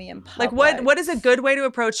saw me in public? Like what is a good way to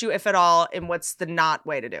approach you, if at all, and what's the not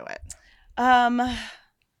way to do it? Oh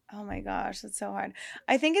my gosh, that's so hard.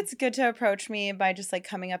 I think it's good to approach me by just like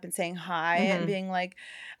coming up and saying hi and being like,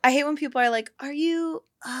 I hate when people are like, are you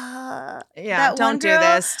don't do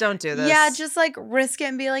this. Don't do this. Yeah, just like risk it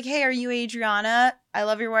and be like, hey, are you Adriana? I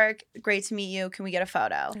love your work. Great to meet you. Can we get a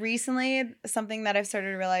photo? Recently, something that I've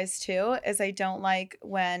started to realize too is I don't like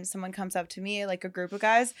when someone comes up to me, like a group of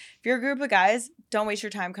guys. If you're a group of guys, don't waste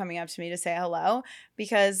your time coming up to me to say hello,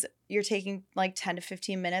 because you're taking like 10 to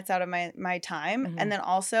 15 minutes out of my time. And then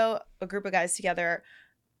also a group of guys together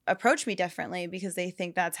approach me differently because they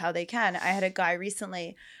think that's how they can. I had a guy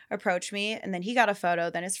recently approach me, and then he got a photo,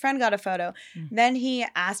 then his friend got a photo, then he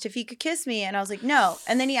asked if he could kiss me, and I was like, no,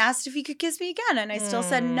 and then he asked if he could kiss me again, and I still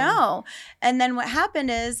said no. And then what happened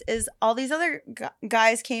is all these other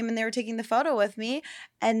guys came and they were taking the photo with me,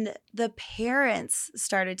 and the parents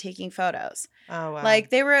started taking photos. Oh wow. Like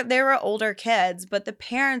they were older kids, but the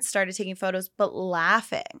parents started taking photos but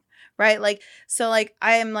laughing. Right? Like, so like,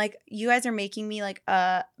 I am like, you guys are making me like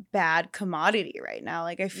a bad commodity right now.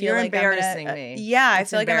 Like, I feel You're like embarrassing me. Yeah.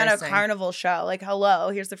 It's I feel like I'm at a carnival show. Like, hello,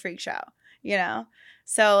 here's the freak show, you know?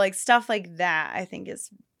 So like stuff like that, I think is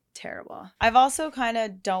terrible. I've also kind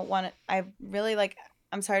of don't want to, I really like,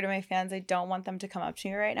 I'm sorry to my fans. I don't want them to come up to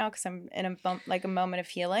me right now because I'm in a moment of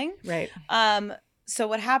healing. Right. So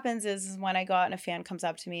what happens is when I go out and a fan comes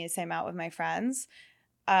up to me and say I'm out with my friends,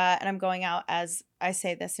 and I'm going out as, I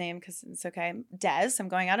say this name because it's okay, Des. I'm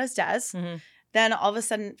going out as Des. Then all of a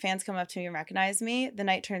sudden fans come up to me and recognize me. The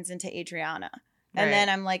night turns into Adriana. And then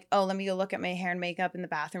I'm like, oh, let me go look at my hair and makeup in the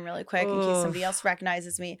bathroom really quick in case somebody else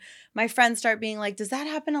recognizes me. My friends start being like, does that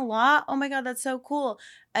happen a lot? Oh my God, that's so cool.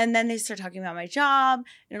 And then they start talking about my job.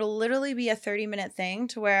 And it'll literally be a 30-minute thing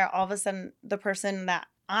to where all of a sudden the person that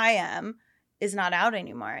I am is not out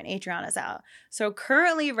anymore and Adriana's out. So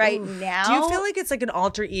currently now. Do you feel like it's like an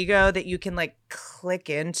alter ego that you can like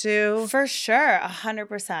click into? For sure.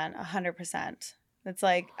 100%. It's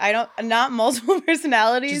like, not multiple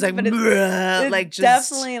personalities, just like, but it's like just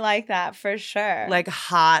definitely like that for sure. Like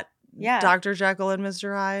hot Yeah. Dr. Jekyll and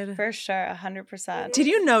Mr. Hyde. For sure. 100%. Did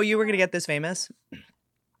you know you were going to get this famous?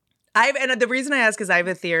 And the reason I ask is I have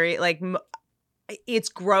a theory, like, it's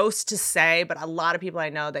gross to say, but a lot of people I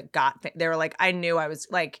know that they were like, I knew I was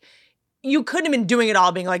like, you couldn't have been doing it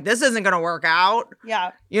all being like, this isn't going to work out.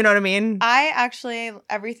 Yeah. You know what I mean? I actually,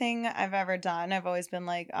 everything I've ever done, I've always been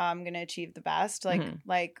like, I'm going to achieve the best.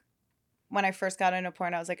 Like when I first got into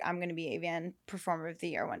porn, I was like, I'm going to be AVN Performer of the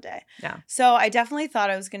Year one day. Yeah. So I definitely thought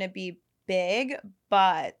I was going to be big,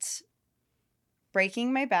 but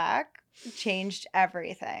breaking my back changed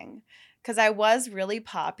everything. Because I was really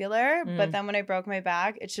popular, but then when I broke my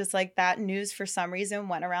back, it's just like that news for some reason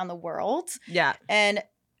went around the world. Yeah. And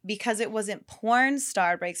because it wasn't porn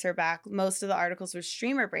star breaks her back, most of the articles were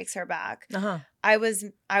streamer breaks her back. Uh-huh. I was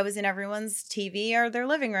in everyone's TV or their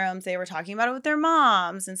living rooms. They were talking about it with their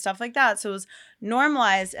moms and stuff like that. So it was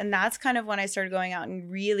normalized. And that's kind of when I started going out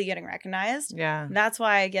and really getting recognized. Yeah. And that's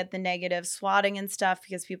why I get the negative swatting and stuff,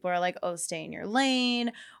 because people are like, oh, stay in your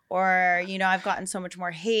lane. Or, you know, I've gotten so much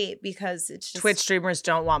more hate because it's just Twitch streamers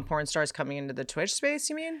don't want porn stars coming into the Twitch space,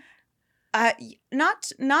 you mean? Not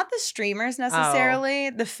the streamers necessarily,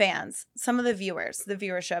 the fans, some of the viewers, the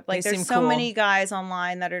viewership. Like, They there's seem so cool. many guys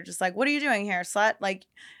online that are just like, what are you doing here, slut? Like,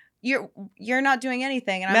 you're not doing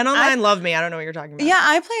anything. And Men online love me. I don't know what you're talking about. yeah,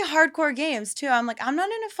 I play hardcore games too. I'm like, I'm not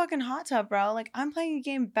in a fucking hot tub, bro. Like, I'm playing a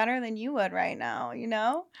game better than you would right now, you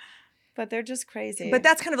know? But they're just crazy. But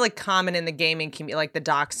that's kind of like common in the gaming community, like the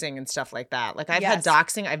doxing and stuff like that. Like I've had Yes.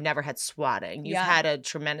 doxing, I've never had swatting. You've Yeah. had a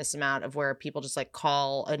tremendous amount of where people just like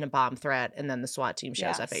call in a bomb threat and then the SWAT team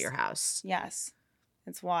shows up at Yes. your house. Yes.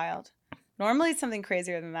 It's wild. Normally it's something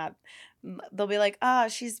crazier than that. They'll be like,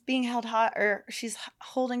 she's being held or she's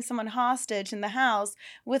holding someone hostage in the house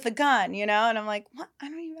with a gun, you know? And I'm like, what? I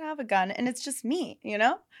don't even have a gun. And it's just me, you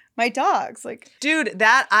know? My dogs. Like, Dude,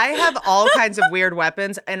 that I have all kinds of weird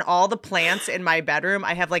weapons and all the plants in my bedroom.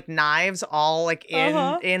 I have like knives all like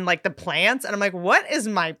in like the plants. And I'm like, what is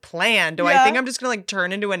my plan? Do I Yeah. think I'm just gonna like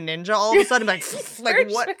turn into a ninja all of a sudden? I'm like, like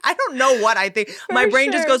what? sure. I don't know what I think. My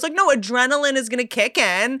brain just sure. goes like, no, adrenaline is gonna kick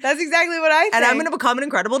in. that's exactly what I think. And I'm going to become an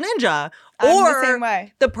incredible ninja. I'm Or the same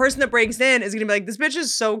way. the person that breaks in is going to be like, this bitch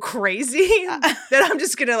is so crazy that I'm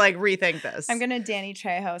just going to like rethink this. I'm going to Danny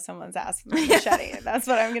Trejo someone's ass with a machete. That's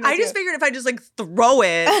what I'm going to do. I just figured if I just like throw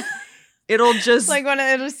it, it'll just like when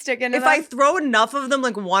it'll stick into if them. I throw enough of them,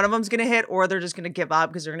 like one of them's going to hit or they're just going to give up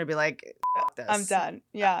because they're going to be like, F this. I'm done.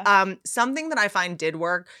 Yeah. Something that I find did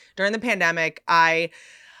work during the pandemic, I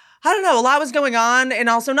don't know, a lot was going on and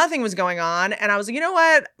also nothing was going on. And I was like, you know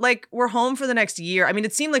what? Like, we're home for the next year. I mean,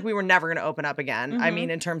 it seemed like we were never going to open up again. I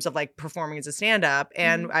mean, in terms of like performing as a stand-up.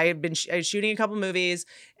 And I had been I was shooting a couple movies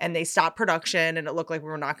and they stopped production and it looked like we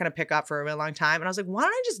were not going to pick up for a really long time. And I was like, why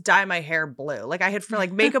don't I just dye my hair blue? Like I had for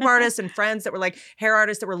like makeup artists and friends that were like hair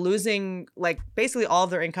artists that were losing like basically all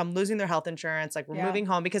of their income, losing their health insurance. Like we're moving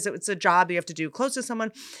home because it's a job you have to do close to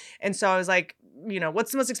someone. And so I was like, you know,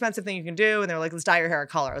 what's the most expensive thing you can do? And they were like, let's dye your hair a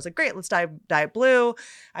color. I was like, great, let's dye it blue.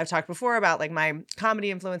 I've talked before about like my comedy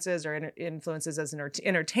influences or influences as an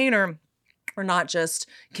entertainer. Or not just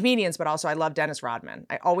comedians, but also I love Dennis Rodman.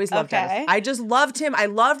 I always loved Dennis. I just loved him. I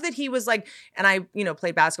loved that he was like, and I, you know,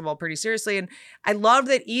 played basketball pretty seriously. And I loved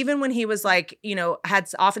that even when he was like, you know, had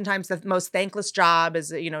oftentimes the most thankless job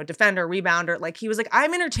as, you know, defender, rebounder, like he was like,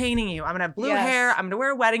 I'm entertaining you. I'm going to have blue hair. I'm going to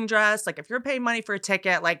wear a wedding dress. Like if you're paying money for a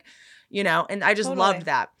ticket, like, you know, and I just loved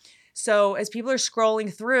that. So as people are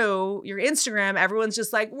scrolling through your Instagram, everyone's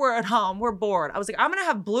just like, we're at home, we're bored. I was like, I'm going to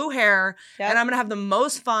have blue hair and I'm going to have the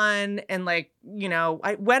most fun. And like, you know,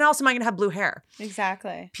 when else am I going to have blue hair?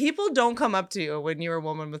 Exactly. People don't come up to you when you're a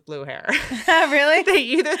woman with blue hair. Really? They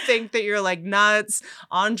either think that you're like nuts,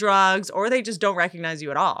 on drugs, or they just don't recognize you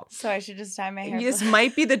at all. So I should just dye my hair This blue.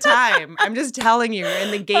 might be the time. I'm just telling you, you're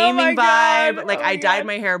in the gaming vibe. God. Like Oh I my dyed God.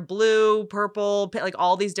 my hair blue, purple, like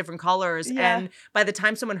all these different colors. Yeah. And by the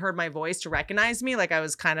time someone heard my voice to recognize me, like I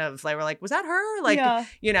was kind of like, we're like, was that her? Like,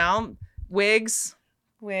 you know, wigs.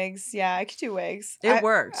 Wigs. Yeah, I could do wigs. It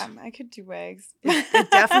worked. I could do wigs.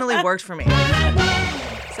 It definitely worked for me.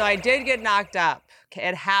 So I did get knocked up.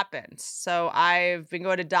 It happened. So I've been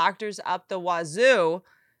going to doctors up the wazoo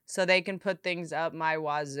so they can put things up my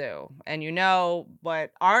wazoo. And you know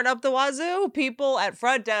what aren't up the wazoo? People at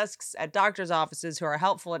front desks at doctors' offices who are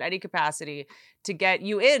helpful in any capacity to get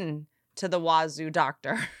you in to the wazoo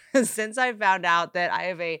doctor. Since I found out that I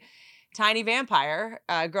have a tiny vampire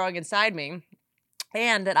growing inside me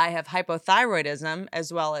and that I have hypothyroidism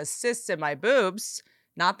as well as cysts in my boobs,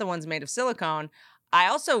 not the ones made of silicone, I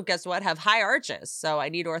also, guess what, have high arches, so I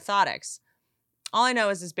need orthotics. All I know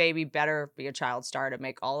is this baby better be a child star to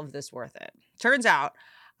make all of this worth it. Turns out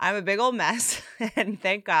I'm a big old mess, and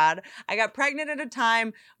thank God I got pregnant at a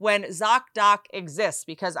time when ZocDoc exists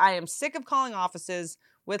because I am sick of calling offices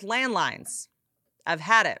with landlines. I've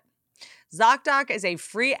had it. ZocDoc is a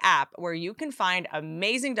free app where you can find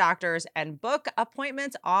amazing doctors and book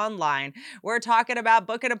appointments online. We're talking about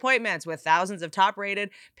booking appointments with thousands of top-rated,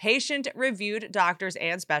 patient-reviewed doctors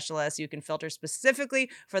and specialists. You can filter specifically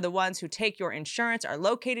for the ones who take your insurance, are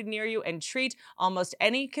located near you, and treat almost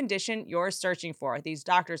any condition you're searching for. These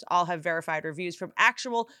doctors all have verified reviews from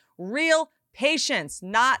actual, real patients,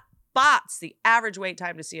 not bots. The average wait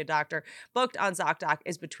time to see a doctor booked on ZocDoc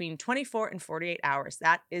is between 24 and 48 hours.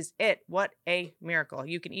 That is it. What a miracle.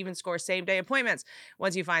 You can even score same-day appointments.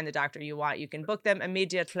 Once you find the doctor you want, you can book them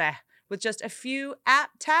immediately with just a few app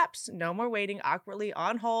taps. No more waiting awkwardly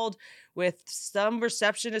on hold with some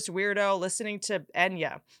receptionist weirdo listening to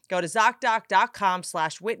Enya. Go to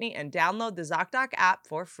ZocDoc.com/Whitney and download the ZocDoc app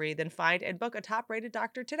for free. Then find and book a top-rated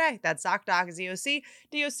doctor today. That's ZocDoc,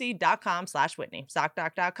 ZocDoc.com/Whitney.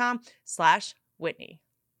 ZocDoc.com/Whitney.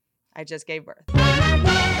 I just gave birth.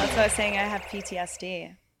 That's what I was saying. I have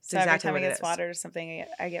PTSD. So Exactly every time I what it get is. swatted or something,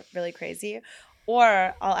 I get really crazy.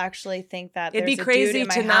 Or I'll actually think that It'd be there's a crazy dude in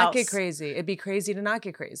my to house. not get crazy. It'd be crazy to not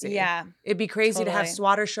get crazy. Yeah. It'd be crazy to have Totally.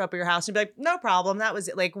 swatters show up at your house and be like, no problem. That was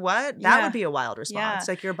it. Like, what? That Yeah. would be a wild response.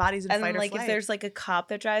 Yeah. Like your body's in And fight then, or like, flight. if there's like a cop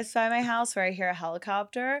that drives by my house, or I hear a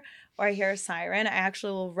helicopter, or I hear a siren, I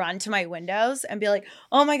actually will run to my windows and be like,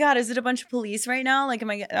 "Oh my god, is it a bunch of police right now? Like,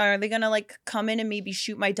 are they gonna like come in and maybe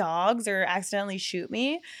shoot my dogs or accidentally shoot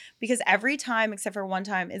me?" Because every time, except for one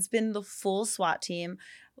time, it's been the full SWAT team.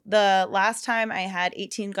 The last time I had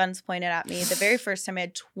 18 guns pointed at me. The very first time I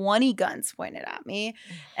had 20 guns pointed at me,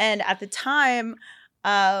 and at the time,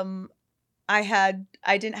 I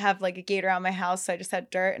didn't have like a gate around my house, so I just had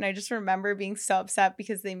dirt. And I just remember being so upset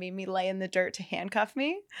because they made me lay in the dirt to handcuff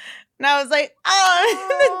me. And I was like,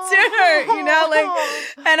 oh, the dirt, like,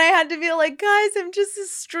 and I had to be like, guys, I'm just a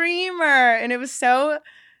streamer. And it was so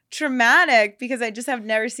traumatic because I just have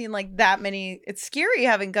never seen like that many. It's scary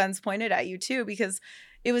having guns pointed at you too, because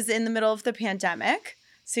it was in the middle of the pandemic.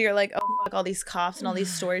 So you're like, oh, fuck, all these coughs and all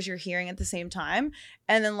these stories you're hearing at the same time.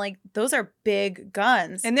 And then like, those are big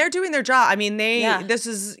guns. and they're doing their job. I mean, Yeah. this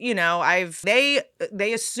is, they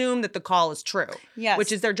assume that the call is true, Yes.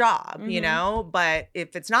 which is their job, Mhm. but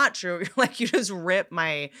if it's not true, you're like, you just rip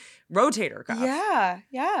my rotator cuff. Yeah.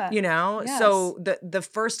 Yes. So the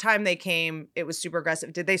first time they came, it was super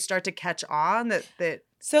aggressive. Did they start to catch on that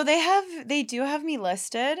So they do have me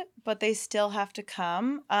listed, but they still have to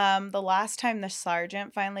come. The last time the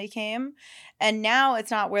sergeant finally came, and now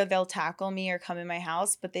it's not where they'll tackle me or come in my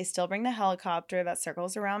house, but they still bring the helicopter that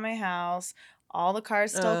circles around my house. All the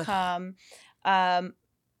cars still come.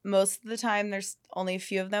 Most of the time, there's only a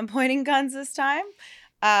few of them pointing guns this time.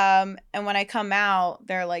 And when I come out,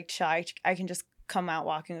 they're like, "Chill, I can just come out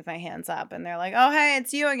walking with my hands up." And they're like, "Oh, hey,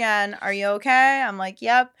 it's you again. Are you okay?" I'm like,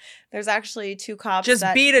 "Yep." There's actually two cops just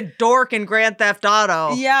that beat a dork in Grand Theft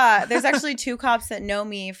Auto? Yeah, there's actually two cops that know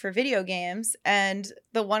me for video games. And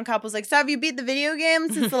the one cop was like, "So have you beat the video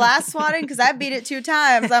game since the last swatting? Because I beat it 2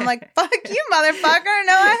 times." I'm like, "Fuck you, motherfucker.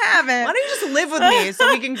 No, I haven't." Why don't you just live with me so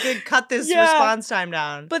we can cut this Yeah. response time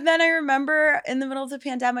down? But then I remember in the middle of the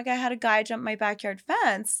pandemic, I had a guy jump my backyard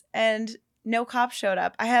fence and no cops showed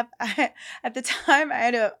up. At the time, I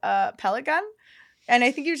had a pellet gun. And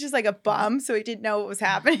I think he was just like a bum, so he didn't know what was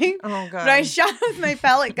happening. Oh, God. But I shot him with my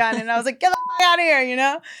pellet gun, and I was like, "Get the fuck out of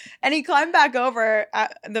here," And he climbed back over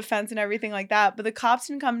the fence and everything like that. But the cops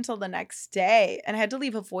didn't come until the next day, and I had to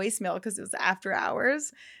leave a voicemail because it was after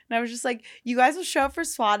hours. And I was just like, "You guys will show up for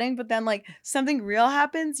swatting, but then like something real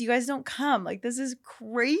happens, you guys don't come. Like, this is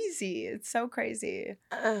crazy. It's so crazy."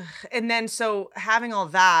 And then so having all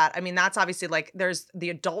that, I mean, that's obviously like there's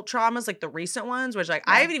the adult traumas, like the recent ones, which like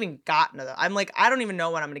I haven't even gotten to those. I'm like, I don't even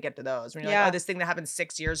know when I'm going to get to those. When you're like, Yeah. oh, this thing that happened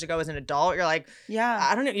 6 years ago as an adult, you're like, Yeah.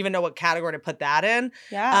 I don't even know what category to put that in.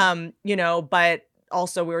 Yeah. But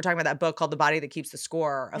also we were talking about that book called The Body That Keeps the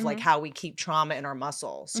Score of like Mhm. how we keep trauma in our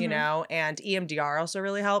muscles, Mhm. and EMDR also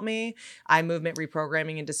really helped me. Eye movement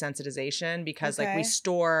reprogramming and desensitization, because like we Okay.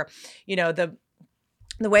 store,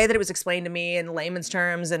 the way that it was explained to me in layman's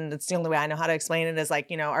terms, and it's the only way I know how to explain it, is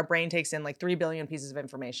like, our brain takes in like 3 billion pieces of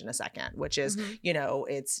information a second, which is, Mhm.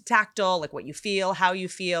 it's tactile, like what you feel, how you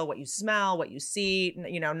feel, what you smell, what you see,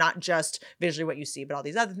 not just visually what you see, but all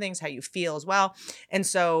these other things, how you feel as well. And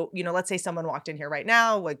so, let's say someone walked in here right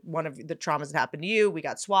now, like one of the traumas that happened to you, we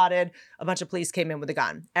got swatted, a bunch of police came in with a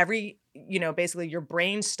gun. Basically your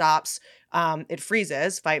brain stops, it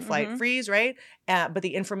freezes, fight, flight, Mhm. freeze, right? But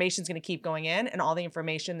the information is going to keep going in, and all the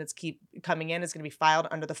information that's keep coming in is going to be filed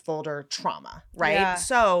under the folder trauma, right? Yeah.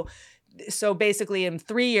 So so basically in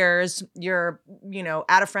 3 years, you're,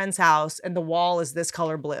 at a friend's house and the wall is this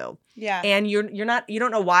color blue. Yeah. And you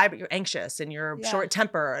don't know why, but you're anxious and you're Yeah. short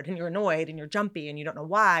tempered and you're annoyed and you're jumpy and you don't know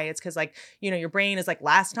why. It's because like, your brain is like,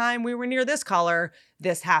 last time we were near this color,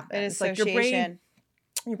 this happened. It's like your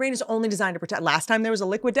brain is only designed to protect. Last time there was a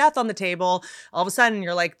liquid death on the table, all of a sudden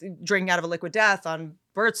you're like drinking out of a liquid death on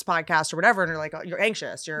Bert's podcast or whatever. And you're like, you're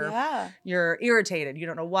anxious, you're irritated. You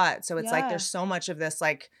don't know what. So it's like, there's so much of this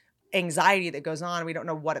like anxiety that goes on. We don't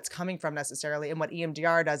know what it's coming from necessarily. And what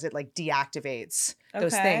EMDR does, it like deactivates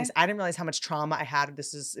those things. I didn't realize how much trauma I had.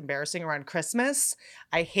 This is embarrassing, around Christmas.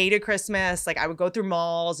 I hated Christmas. Like I would go through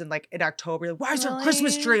malls and like in October, like, why is there a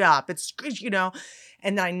Christmas tree up? It's,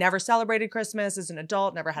 and then I never celebrated Christmas as an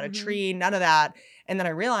adult, never had a tree, none of that. And then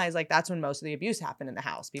I realized like that's when most of the abuse happened in the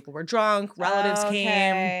house. People were drunk, relatives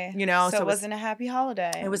came, So it wasn't a happy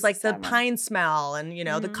holiday. It was like the pine smell and,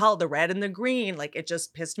 the color, the red and the green, like it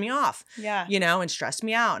just pissed me off, and stressed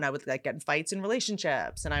me out. And I would like get in fights in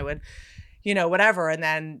relationships and I would, whatever. And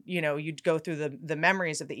then, you'd go through the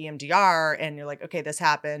memories of the EMDR and you're like, okay, this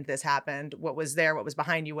happened. What was there? What was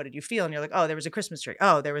behind you? What did you feel? And you're like, oh, there was a Christmas tree.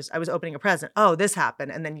 Oh, I was opening a present. Oh, this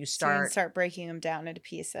happened. And then you start breaking them down into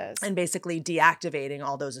pieces and basically deactivating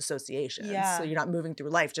all those associations. Yeah. So you're not moving through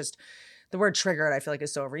life. Just the word triggered, I feel like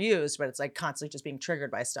is so overused, but it's like constantly just being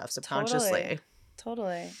triggered by stuff subconsciously.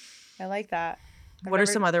 Totally. I like that. What are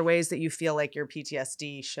some other ways that you feel like your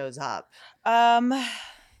PTSD shows up?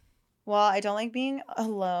 Well, I don't like being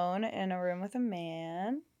alone in a room with a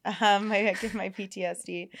man. My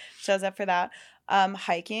PTSD shows up for that.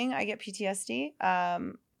 Hiking, I get PTSD.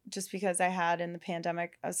 Just because I had in the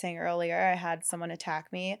pandemic, I was saying earlier, I had someone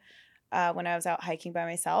attack me when I was out hiking by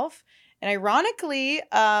myself. And ironically,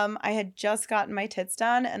 I had just gotten my tits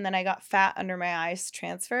done and then I got fat under my eyes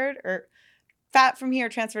transferred, or fat from here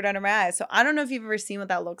transferred under my eyes. So I don't know if you've ever seen what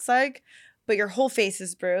that looks like, but your whole face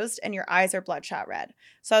is bruised and your eyes are bloodshot red.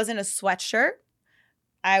 So I was in a sweatshirt.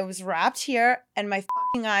 I was wrapped here and my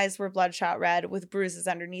fucking eyes were bloodshot red with bruises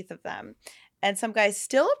underneath of them. And some guy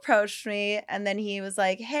still approached me and then he was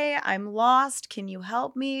like, hey, I'm lost. Can you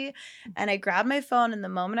help me? And I grabbed my phone and the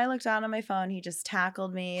moment I looked down on my phone, he just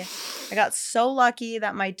tackled me. I got so lucky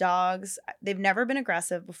that my dogs, they've never been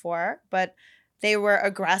aggressive before, but they were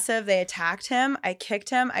aggressive. They attacked him. I kicked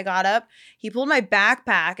him. I got up. He pulled my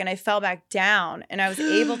backpack and I fell back down and I was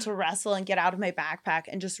able to wrestle and get out of my backpack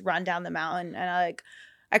and just run down the mountain. And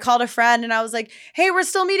I called a friend and I was like, hey, we're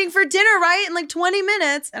still meeting for dinner, right? In like 20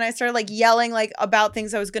 minutes. And I started like yelling like about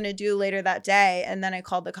things I was going to do later that day. And then I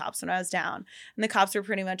called the cops when I was down. And the cops were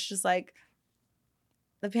pretty much just like,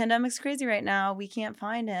 the pandemic's crazy right now. We can't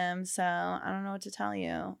find him. So I don't know what to tell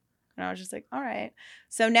you. And I was just like, all right.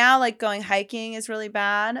 So now like going hiking is really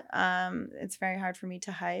bad. It's very hard for me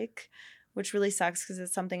to hike, which really sucks because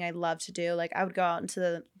it's something I love to do. Like I would go out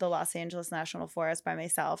into the Los Angeles National Forest by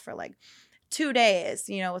myself for like 2 days,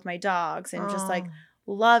 with my dogs and just like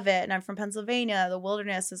love it. And I'm from Pennsylvania. The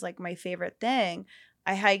wilderness is like my favorite thing.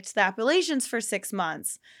 I hiked the Appalachians for 6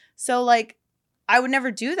 months. So like I would never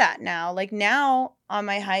do that now. Like now on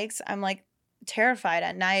my hikes, I'm like terrified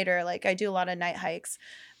at night, or like I do a lot of night hikes.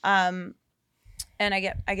 And I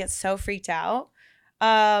get so freaked out.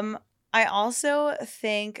 I also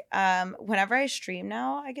think whenever I stream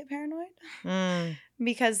now, I get paranoid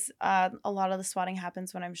because a lot of the swatting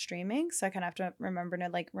happens when I'm streaming. So I kind of have to remember to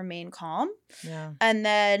like remain calm. Yeah. And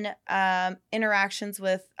then interactions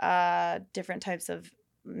with different types of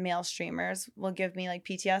male streamers will give me like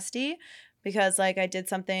PTSD. Because like I did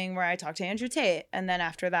something where I talked to Andrew Tate and then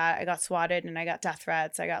after that I got swatted and I got death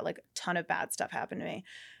threats. I got like a ton of bad stuff happen to me.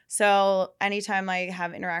 So anytime I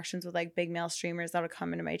have interactions with like big male streamers that'll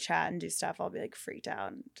come into my chat and do stuff, I'll be like freaked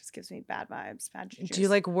out. And it just gives me bad vibes, bad juju. Do you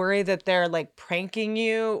like worry that they're like pranking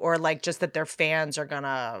you or like just that their fans are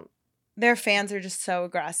gonna... Their fans are just so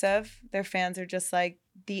aggressive. Their fans are just like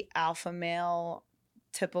the alpha male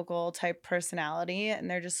typical type personality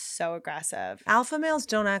and they're just so aggressive. Alpha males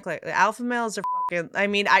don't act like alpha males are fucking,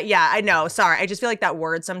 I know, sorry, I just feel like that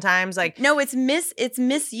word sometimes like no, it's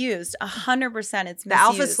misused 100%. It's misused. The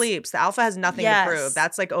alpha sleeps. The alpha has nothing to prove.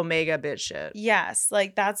 That's like omega bitch shit. Yes,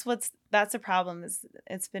 like that's a problem, is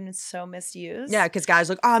it's been so misused. Yeah, because guys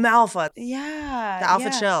like, oh, I'm alpha. Yeah, the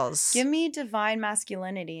alpha chills. Give me divine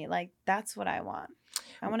masculinity. Like that's what I want.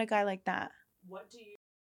 I want a guy like that. What do you...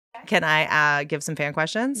 Can I give some fan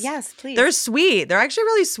questions? Yes, please. They're sweet. They're actually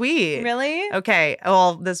really sweet. Really? Okay.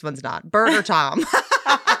 Well, this one's not. Bert or Tom?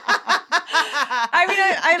 I mean,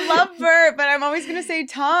 I love Bert, but I'm always going to say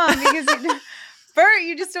Tom because Bert,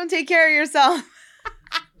 you just don't take care of yourself.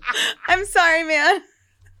 I'm sorry, man.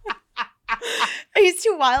 He's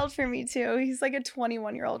too wild for me too. He's like a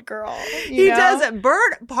 21-year-old girl. He know? does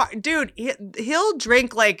it. Dude, he'll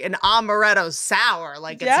drink like an amaretto sour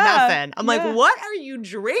like it's nothing. I'm like, what are you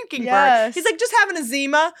drinking, Bird? He's like, just having a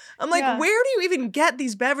Zima. I'm like, where do you even get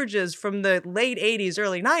these beverages from the late 80s,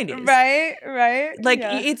 early 90s? Right. Like,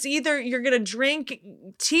 it's either you're going to drink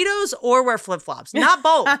Tito's or wear flip-flops. Not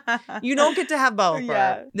both. You don't get to have both,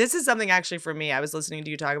 Bert. This is something actually for me. I was listening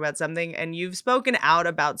to you talk about something, and you've spoken out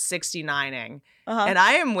about 69ing. And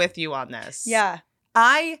I am with you on this. Yeah.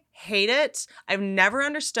 I hate it. I've never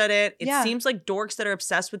understood it. It seems like dorks that are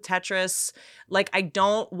obsessed with Tetris. Like, I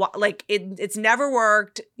don't like it. It's never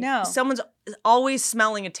worked. No. Someone's always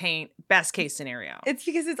smelling a taint. Best case scenario. It's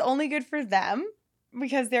because it's only good for them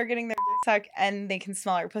because they're getting their dick sucked and they can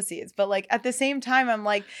smell our pussies. But like at the same time, I'm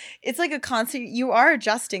like, it's like a constant. You are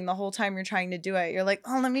adjusting the whole time you're trying to do it. You're like,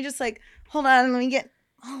 oh, let me just like hold on. Let me get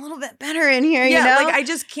a little bit better in here, you know? Like I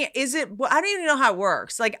just can't. Is it? Well, I don't even know how it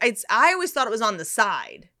works. Like I always thought it was on the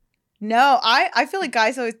side. No, I feel like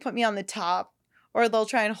guys always put me on the top, or they'll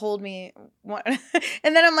try and hold me,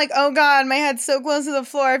 and then I'm like, oh god, my head's so close to the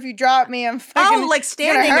floor. If you drop me, I'm fucking. Oh, like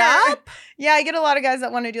standing up? Yeah, I get a lot of guys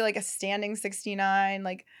that want to do like a standing 69,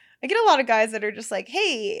 like. I get a lot of guys that are just like,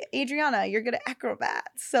 hey, Adriana, you're good at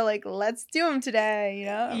acrobats. So, like, let's do them today, you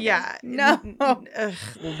know? Yeah. No.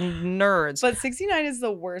 Nerds. But 69 is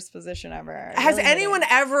the worst position ever. Has anyone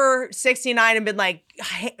ever 69 and been like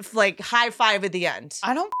high five at the end?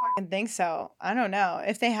 I don't fucking think so. I don't know.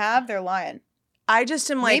 If they have, they're lying. I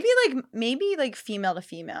just am like maybe female to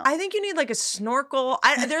female. I think you need like a snorkel.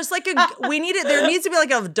 There's like there needs to be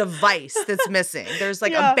like a device that's missing. There's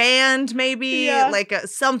like a band maybe, like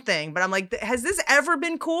something. But I'm like, has this ever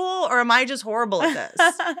been cool, or am I just horrible at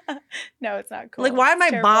this? No, it's not cool. Like, why am I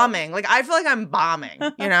terrible. bombing? Like, I feel like I'm bombing,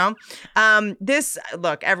 you know?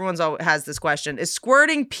 Everyone's always has this question. Is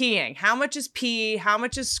squirting peeing? How much is pee? How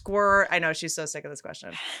much is squirt? I know she's so sick of this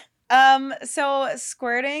question. So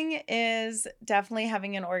squirting is definitely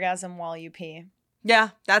having an orgasm while you pee.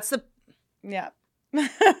 Yeah, yeah.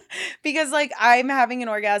 Because like I'm having an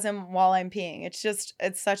orgasm while I'm peeing.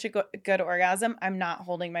 It's such a good orgasm. I'm not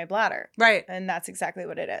holding my bladder. Right. And that's exactly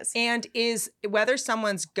what it is. And is whether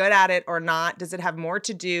someone's good at it or not, does it have more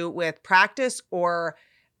to do with practice or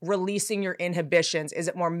releasing your inhibitions? Is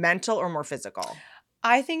it more mental or more physical?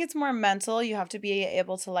 I think it's more mental. You have to be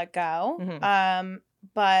able to let go. Mm-hmm.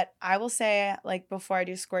 But I will say, like, before I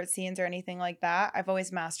do squirt scenes or anything like that, I've always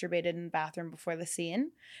masturbated in the bathroom before the scene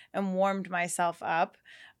and warmed myself up.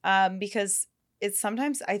 Because it's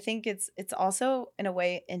sometimes, I think it's also in a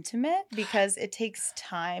way intimate because it takes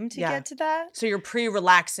time to get to that. So you're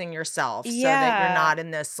pre-relaxing yourself so that you're not in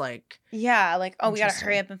this like. Yeah, like, oh, we got to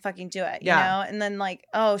hurry up and fucking do it, you know? And then like,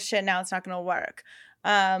 oh shit, now it's not going to work.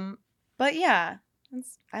 But yeah,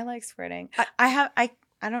 I like squirting. I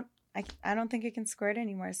don't think I can squirt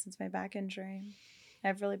anymore since my back injury. I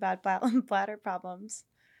have really bad bladder problems.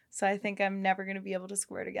 So I think I'm never going to be able to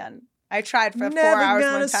squirt again. I tried for 4 hours one time.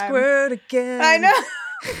 Never gonna squirt again. I know.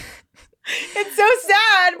 It's so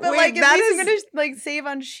sad, but like at least I'm going to like save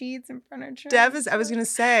on sheets and furniture. I was going to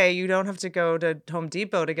say, you don't have to go to Home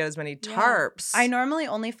Depot to get as many tarps. I normally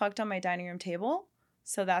only fucked on my dining room table.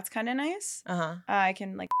 So that's kind of nice. I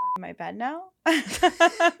can like in my bed now.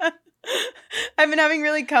 I've been having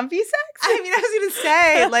really comfy sex. I mean, I was gonna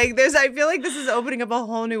say, like, I feel like this is opening up a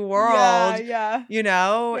whole new world. Yeah. You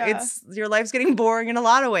know, your life's getting boring in a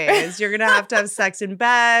lot of ways. You're gonna have to have sex in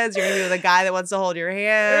beds. You're gonna be with a guy that wants to hold your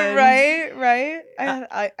hand. Right.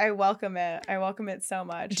 I welcome it. I welcome it so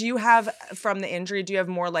much. Do you have, from the injury, do you have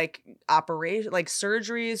more like operation, like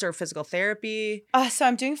surgeries or physical therapy? So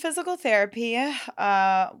I'm doing physical therapy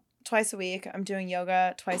twice a week. I'm doing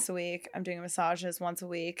yoga twice a week. I'm doing massages once a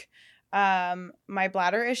week. My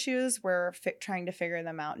bladder issues, we're trying to figure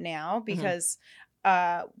them out now because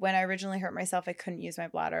when I originally hurt myself, I couldn't use my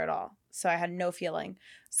bladder at all. So I had no feeling.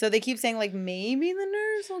 So they keep saying like maybe the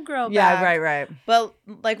nerves will grow back. Yeah, right. But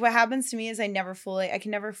like what happens to me is I can never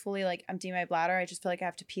fully like empty my bladder. I just feel like I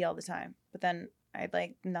have to pee all the time. But then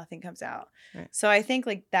nothing comes out. Right. So I think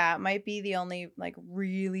like that might be the only like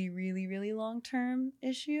really, really, really long-term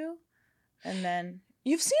issue. And then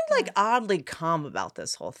you've seemed like oddly calm about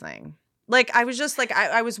this whole thing. Like I was just like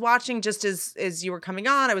I was watching just as you were coming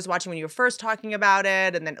on. I was watching when you were first talking about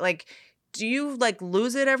it, and then like, do you like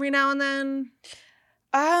lose it every now and then?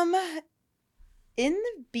 In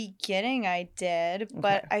the beginning, I did,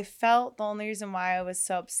 but I felt the only reason why I was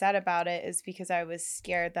so upset about it is because I was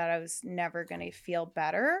scared that I was never going to feel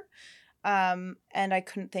better, and I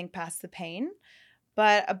couldn't think past the pain.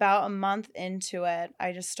 But about a month into it,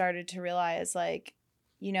 I just started to realize like,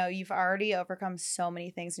 you know, you've already overcome so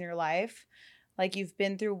many things in your life. Like, you've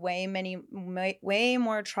been through way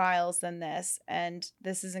more trials than this, and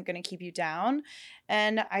this isn't going to keep you down.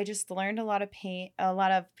 And I just learned a lot of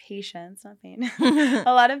patience, not pain, a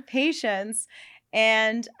lot of patience.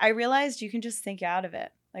 And I realized you can just think out of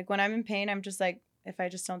it. Like, when I'm in pain, I'm just like, if I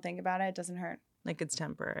just don't think about it, it doesn't hurt. Like, it's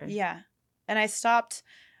temporary. Yeah. And I stopped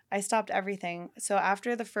everything. So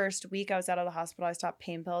after the first week I was out of the hospital, I stopped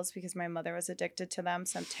pain pills because my mother was addicted to them.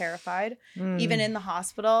 So I'm terrified. Even in the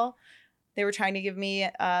hospital, they were trying to give me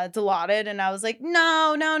Dilaudid, and I was like,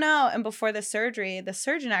 no. And before the surgery, the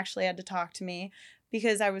surgeon actually had to talk to me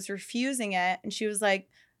because I was refusing it. And she was like,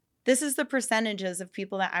 this is the percentages of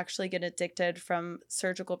people that actually get addicted from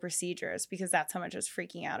surgical procedures, because that's how much I was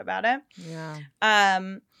freaking out about it. Yeah.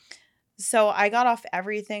 So I got off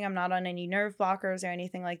everything. I'm not on any nerve blockers or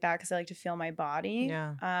anything like that because I like to feel my body.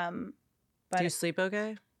 Yeah. But do you sleep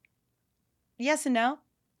okay? Yes and no.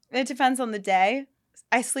 It depends on the day.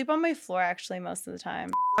 I sleep on my floor actually most of the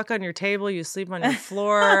time. Fuck on your table, you sleep on your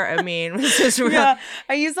floor. I mean, this is real. Yeah,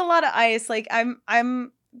 I use a lot of ice. Like,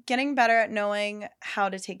 I'm getting better at knowing how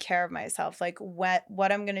to take care of myself. Like, what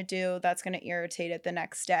I'm gonna do that's gonna irritate it the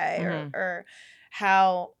next day, or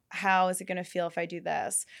how is it gonna feel if I do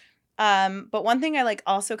this. But one thing I like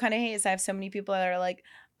also kind of hate is I have so many people that are like,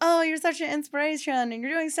 oh, you're such an inspiration and you're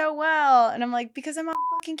doing so well. And I'm like, because I'm on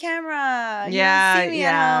fucking camera. You don't see me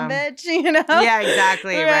at home, bitch, you know? Yeah,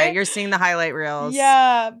 exactly. Right. You're seeing the highlight reels.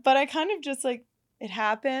 Yeah. But I kind of just like, it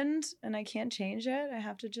happened and I can't change it. I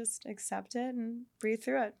have to just accept it and breathe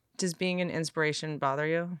through it. Does being an inspiration bother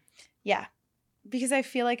you? Yeah. Because I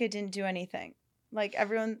feel like I didn't do anything. Like,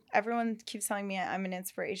 everyone keeps telling me I'm an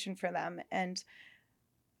inspiration for them. And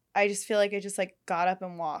I just feel like I just like got up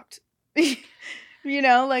and walked. You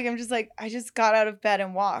know, like, I'm just like, I just got out of bed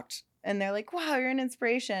and walked. And they're like, wow, you're an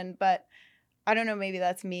inspiration. But I don't know, maybe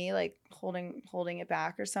that's me like holding it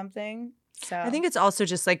back or something. So I think it's also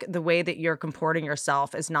just like the way that you're comporting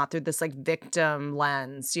yourself is not through this like victim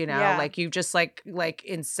lens, you know, like you just like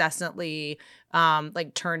incessantly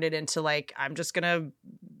like turned it into like, I'm just going to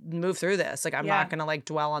move through this. Like, I'm not going to like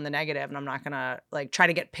dwell on the negative, and I'm not going to like try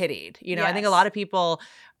to get pitied. You know, I think a lot of people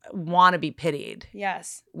want to be pitied.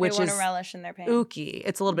 Yes. Which they want is to relish in their pain. Ooky.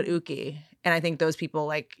 It's a little bit ooky. And I think those people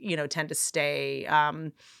like, you know, tend to stay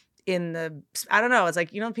in the, I don't know. It's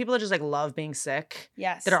like, you know, people that just like love being sick.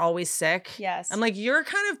 Yes. That are always sick. Yes. I'm like, you're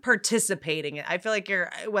kind of participating in it. I feel like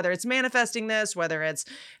you're, whether it's manifesting this, whether it's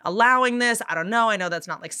allowing this, I don't know. I know that's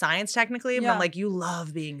not like science technically, but I'm like, you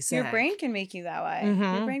love being sick. Your brain can make you that way.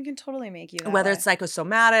 Your brain can totally make you that way. Whether it's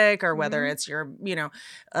psychosomatic or whether it's your, you know,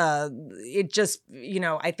 it just, you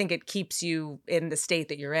know, I think it keeps you in the state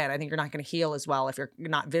that you're in. I think you're not going to heal as well if you're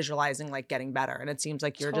not visualizing like getting better. And it seems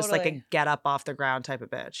like you're just like a get up off the ground type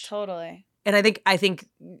of bitch. Totally. And I think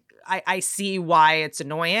I see why it's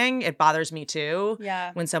annoying. It bothers me too.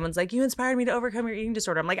 Yeah. When someone's like, you inspired me to overcome your eating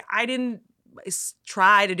disorder. I'm like, I didn't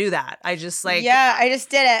try to do that. I just like, I just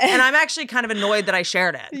did it. And I'm actually kind of annoyed that I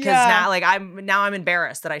shared it, because now I'm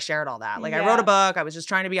embarrassed that I shared all that. Like, I wrote a book. I was just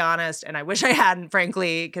trying to be honest, and I wish I hadn't,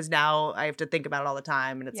 frankly, because now I have to think about it all the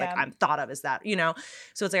time. And it's like, I'm thought of as that, you know?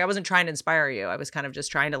 So it's like, I wasn't trying to inspire you. I was kind of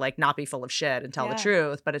just trying to like not be full of shit and tell the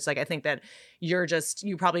truth. But it's like, I think that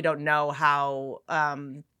you probably don't know how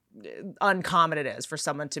uncommon it is for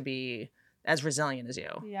someone to be as resilient as you.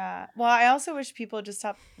 Yeah. Well, I also wish people would just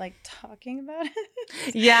stop like talking about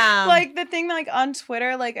it. Yeah. Like, the thing like on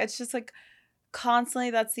Twitter, like, it's just like constantly,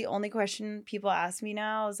 that's the only question people ask me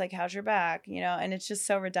now is like, how's your back? You know, and it's just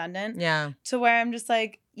so redundant. Yeah. To where I'm just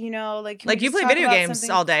like, you know, like you play video games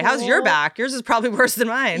all day. Cool. How's your back? Yours is probably worse than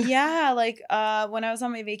mine. Yeah. Like when I was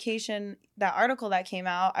on my vacation, that article that came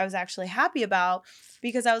out, I was actually happy about,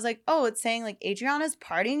 because I was like, oh, it's saying like Adriana's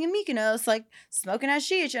partying in Mykonos, like smoking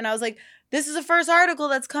hashish. And I was like, this is the first article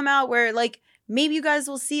that's come out where like maybe you guys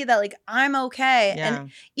will see that like I'm okay. Yeah.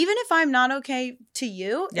 And even if I'm not okay to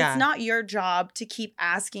you, it's not your job to keep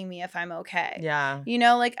asking me if I'm okay. Yeah. You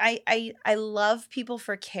know, like I love people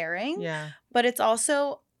for caring. Yeah. But it's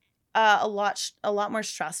also a lot more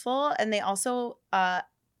stressful, and they also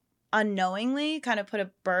unknowingly kind of put a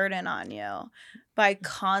burden on you by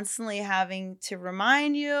constantly having to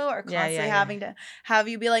remind you, or constantly having to have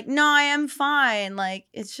you be like, no, I am fine. Like,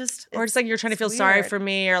 it's just, or it's like you're trying to feel sorry for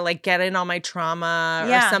me, or like get in on my trauma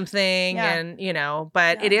or something. And, you know,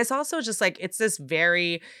 but it is also just like, it's this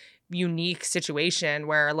very unique situation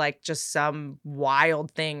where like just some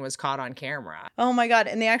wild thing was caught on camera. Oh my God.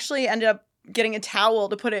 And they actually ended up getting a towel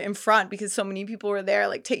to put it in front because so many people were there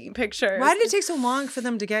like taking pictures. Why did it take so long for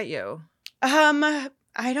them to get you?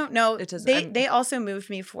 I don't know. They also moved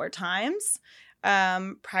me 4 times.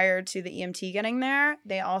 prior to the EMT getting there.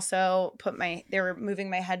 They also they were moving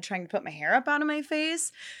my head trying to put my hair up out of my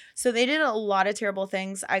face. So they did a lot of terrible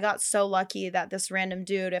things. I got so lucky that this random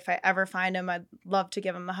dude, if I ever find him, I'd love to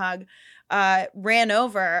give him a hug, ran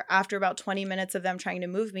over after about 20 minutes of them trying to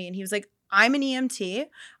move me. And he was like, I'm an EMT.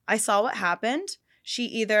 I saw what happened. She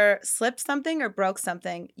either slipped something or broke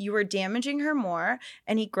something. You were damaging her more.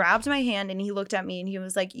 And he grabbed my hand and he looked at me and he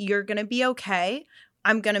was like, you're going to be okay.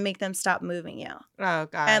 I'm going to make them stop moving you. Oh,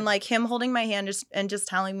 God. And like him holding my hand just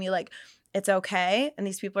telling me like, it's okay. And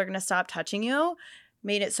these people are going to stop touching you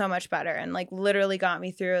made it so much better and like literally got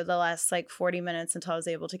me through the last like 40 minutes until I was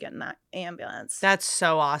able to get in that ambulance. That's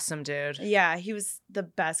so awesome, dude. Yeah, he was the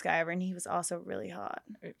best guy ever and he was also really hot.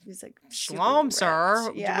 He was like, Shalom,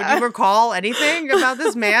 sir. Yeah. Would you recall anything about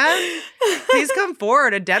this man? Please come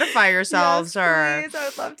forward. Identify yourself, yes, sir. Please. I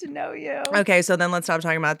would love to know you. Okay, so then let's stop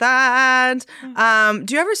talking about that.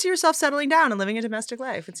 Do you ever see yourself settling down and living a domestic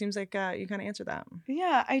life? It seems like you kind of answered that.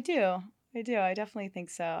 Yeah, I do. I definitely think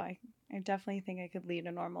so. I definitely think I could lead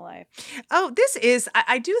a normal life. Oh, this is,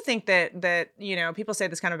 I do think that, you know, people say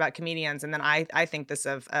this kind of about comedians. And then I think this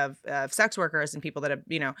of sex workers and people that have,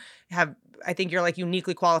 you know, I think you're like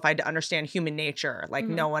uniquely qualified to understand human nature like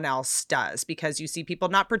no one else does, because you see people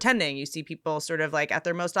not pretending. You see people sort of like at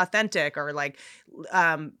their most authentic or like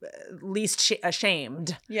least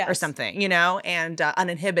ashamed or something, you know, and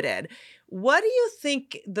uninhibited. What do you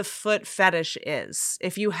think the foot fetish is?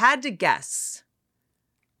 If you had to guess.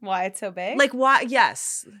 Why it's so big? Like why?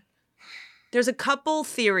 Yes. There's a couple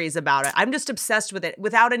theories about it. I'm just obsessed with it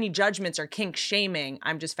without any judgments or kink shaming.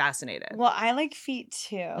 I'm just fascinated. Well, I like feet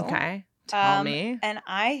too. Okay. Tell me. And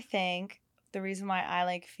I think the reason why I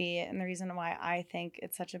like feet and the reason why I think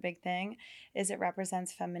it's such a big thing is it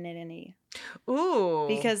represents femininity. Ooh.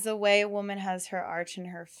 Because the way a woman has her arch in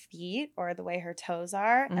her feet or the way her toes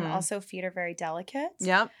are, and also feet are very delicate.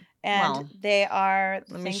 Yep. And they are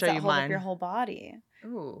let me things show that you hold mine. up your whole body.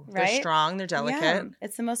 Ooh. Right? They're strong. They're delicate. Yeah.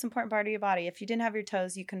 It's the most important part of your body. If you didn't have your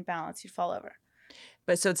toes, you couldn't balance. You'd fall over.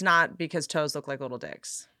 But so it's not because toes look like little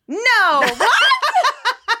dicks. No! What?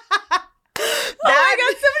 Oh my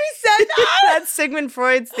God, somebody said that? That's Sigmund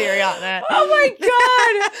Freud's theory on it. Oh my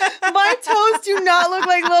God. My toes do not look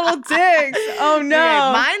like little dicks. Oh no.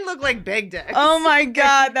 Okay, mine look like big dicks. Oh my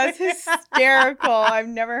God, that's hysterical. I've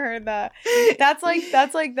never heard that. That's like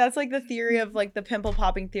the theory of like the pimple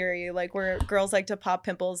popping theory, like where girls like to pop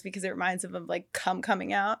pimples because it reminds them of like cum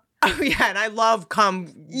coming out. Oh yeah, and I love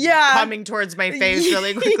coming towards my face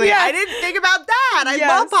really quickly. Yes. I didn't think about that. I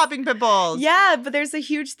love popping pimples. Yeah, but there's a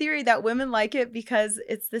huge theory that women like it because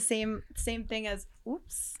it's the same thing as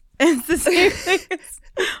It's the same thing.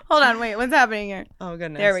 Hold on, wait, what's happening here? Oh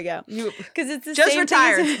goodness. There we go. Because it's the just same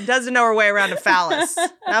retired. thing as Doesn't know her way around a phallus.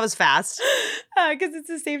 That was fast. Because it's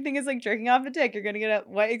the same thing as like jerking off a dick. You're gonna get a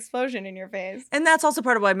white explosion in your face. And that's also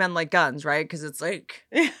part of why men like guns, right? Because it's like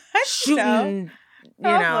shooting. You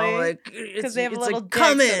know, Probably. like Because they have a it's little like dick, so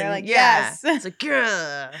coming. they're like, yeah. yes. It's like,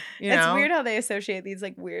 yeah. You know? It's weird how they associate these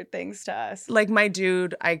like weird things to us. Like my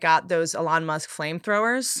dude, I got those Elon Musk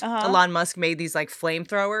flamethrowers. Elon Musk made these like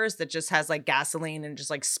flamethrowers that just has like gasoline and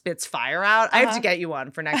just like spits fire out. I have to get you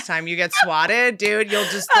one for next time you get swatted, dude. You'll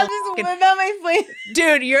just I'll just whip out my flame.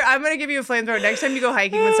 Dude, I'm gonna give you a flamethrower. Next time you go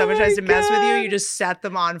hiking when someone tries to mess with you, you just set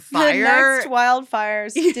them on fire. The next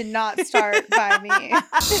wildfires did not start by me.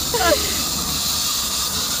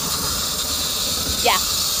 Yeah.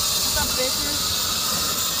 What's up, bitches?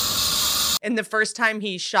 And the first time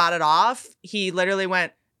he shot it off, he literally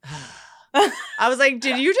went. I was like,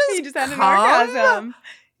 "Did you just?" He just had an come? orgasm.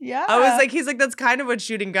 Yeah. I was like, "He's like, that's kind of what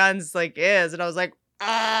shooting guns like is," and I was like,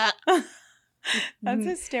 "Ah." That's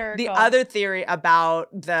hysterical. The other theory about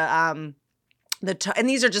and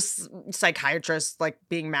these are just psychiatrists like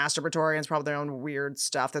being masturbatorians, probably their own weird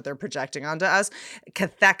stuff that they're projecting onto us.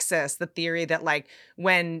 Cathexis, the theory that like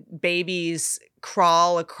when babies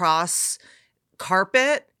crawl across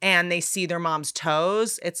carpet and they see their mom's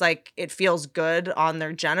toes, it's like it feels good on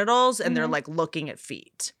their genitals and they're like looking at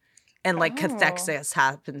feet. And like cathexis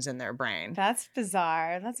happens in their brain. That's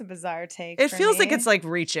bizarre. That's a bizarre take. It for feels me. like it's like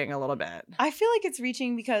reaching a little bit. I feel like it's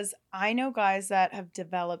reaching because I know guys that have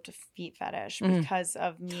developed a feet fetish because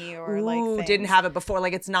of me or like things. Didn't have it before.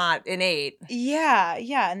 Like it's not innate. Yeah,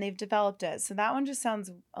 and they've developed it. So that one just sounds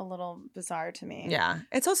a little bizarre to me. Yeah,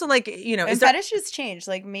 it's also like, you know, and fetishes change.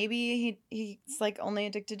 Like maybe he's like only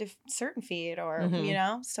addicted to certain feet or you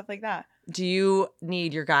know stuff like that. Do you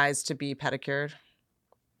need your guys to be pedicured?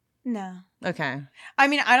 No. Okay. I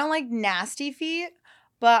mean, I don't like nasty feet,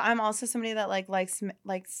 but I'm also somebody that likes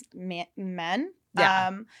men.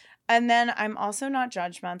 Yeah. And then I'm also not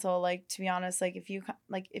judgmental. Like, to be honest, like if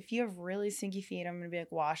you have really stinky feet, I'm gonna be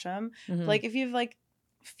like, wash them. Mhm. Like if you have like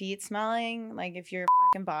feet smelling, like if your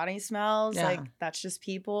fucking body smells, Yeah. like that's just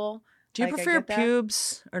people. Do you Like, I prefer get that.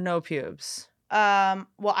 pubes or no pubes?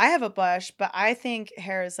 Well, I have a bush, but I think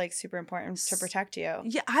hair is like super important to protect you.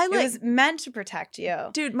 Yeah, I It like. was meant to protect you.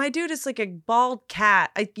 Dude, my dude is like a bald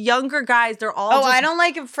cat. Younger guys, they're all. Oh, just, I don't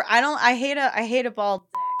like it. I hate a bald.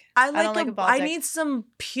 I don't like a bald I dick. need some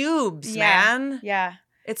pubes, Yeah. man. Yeah,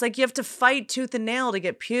 It's like you have to fight tooth and nail to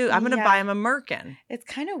get pubes. I'm gonna buy him a merkin. it's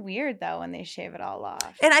kind of weird though when they shave it all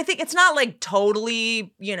off. And I think it's not like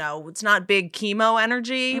totally, it's not big chemo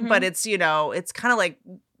energy, but it's, it's kind of like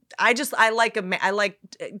I like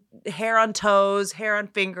hair on toes, hair on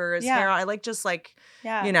fingers, Yeah. I like just like,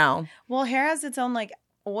 Yeah. Well, hair has its own like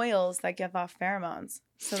oils that give off pheromones,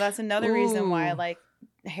 so that's another reason why I Ooh. like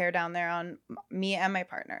hair down there on me and my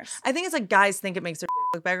partners. I think it's like guys think it makes their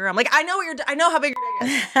dick look bigger. I'm like, I know how big your dick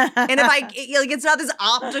is. And if it's not this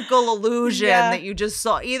optical illusion that you just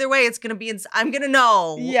saw. Either way, it's gonna be. I'm gonna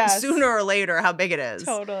know sooner or later how big it is.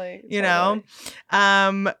 Totally. You know.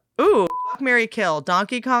 Ooh, fuck, marry, kill.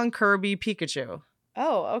 Donkey Kong, Kirby, Pikachu.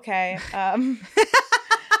 Oh, okay.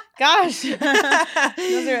 Gosh. Those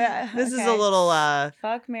are, This is okay. a little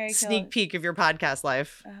Fuck, marry, kill. sneak peek of your podcast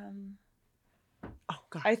life. Oh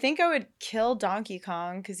God. I think I would kill Donkey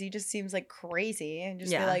Kong because he just seems like crazy and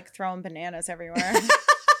just be like throwing bananas everywhere.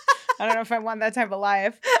 I don't know if I want that type of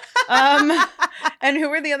life. And who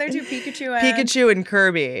were the other two? Pikachu and Pikachu and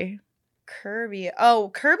Kirby. Kirby.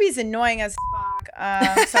 Oh, Kirby's annoying as fuck.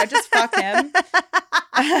 So I just fuck him.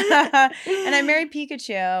 And I married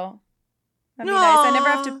Pikachu. That'd be nice. I never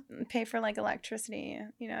have to pay for like electricity.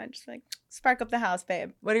 I just like spark up the house,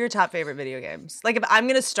 babe. What are your top favorite video games? Like, if I'm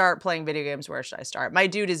gonna start playing video games, where should I start? My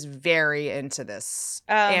dude is very into this,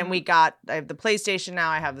 and I have the PlayStation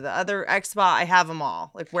now. I have the other Xbox. I have them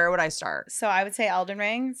all. Like, where would I start? So I would say Elden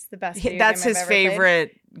Ring's the best. Video That's game his I've ever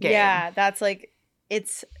favorite game. Yeah, that's like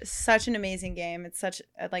it's such an amazing game. It's such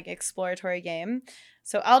a like exploratory game.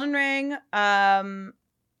 So Elden Ring.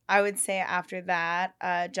 I would say after that,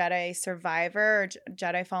 Jedi Survivor or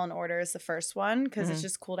Jedi Fallen Order is the first one because it's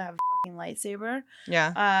just cool to have a fucking lightsaber.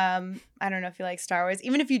 Yeah. I don't know if you like Star Wars.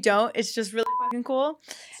 Even if you don't, it's just really fucking cool.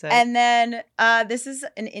 Sick. And then this is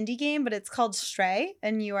an indie game, but it's called Stray,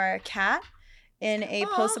 and you are a cat in a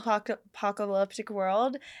post-apocalyptic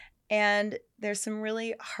world. And there's some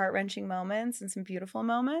really heart-wrenching moments and some beautiful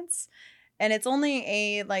moments. And it's only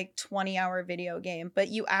a like 20-hour video game, but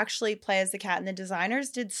you actually play as the cat. And the designers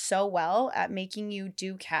did so well at making you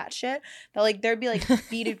do cat shit that like there'd be like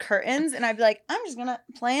beaded curtains, and I'd be like, I'm just gonna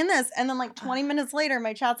play in this. And then like 20 minutes later,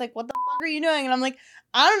 my chat's like, what the fuck are you doing? And I'm like,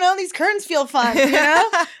 I don't know, these curtains feel fun,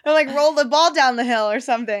 Or like roll the ball down the hill or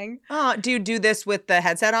something. Oh, do you do this with the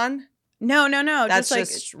headset on? No. That's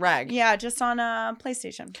just like, reg. Yeah, just on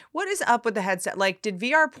PlayStation. What is up with the headset? Like, did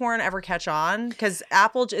VR porn ever catch on? Because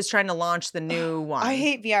Apple is trying to launch the new one. I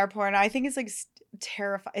hate VR porn. I think it's like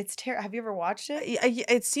terrifying. Have you ever watched it?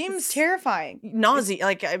 It seems It's terrifying. nausea.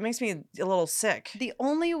 Like, it makes me a little sick. The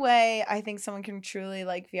only way I think someone can truly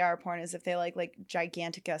like VR porn is if they like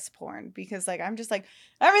gigantic-ass porn, because like I'm just like,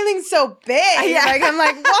 everything's so big. Yeah. Like I'm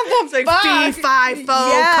like, what the fuck? Like, fee, fi,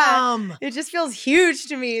 fo, come. It just feels huge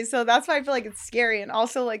to me. So that's why I feel like it's scary. And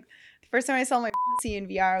also like the first time I saw my pussy in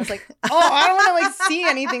VR, I was like, oh, I don't want to like see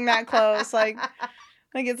anything that close. Like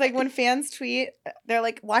it's like when fans tweet, they're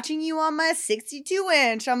like, watching you on my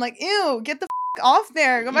 62-inch. I'm like, ew, get the off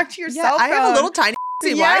there. Go back to your cell phone. I have a little tiny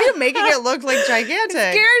pussy. Why are you making it look like gigantic?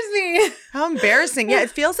 It scares me. How embarrassing. Yeah, it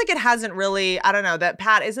feels like it hasn't really, I don't know, that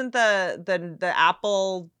Pat, isn't the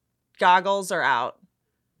Apple goggles are out?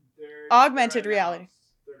 Augmented reality.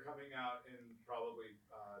 They're coming out in probably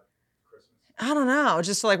Christmas. I don't know,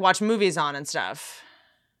 just to like watch movies on and stuff.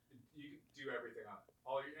 You can do everything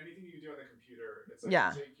on anything you can do on the computer. It's like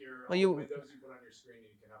Yeah. you take your Well, you- windows you put on your screen and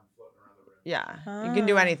you can have them floating around the room. Yeah, you can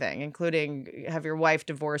do anything, including have your wife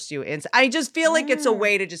divorce you. I just feel like it's a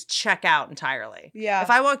way to just check out entirely. Yeah. If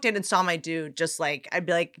I walked in and saw my dude, just like, I'd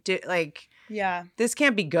be like, Yeah. this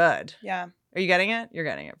can't be good. Yeah. Are you getting it? You're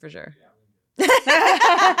getting it for sure.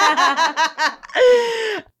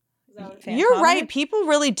 You're right. People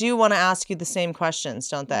really do want to ask you the same questions,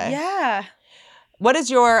 don't they? Yeah. What is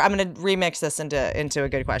your, I'm going to remix this into a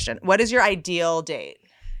good question. What is your ideal date?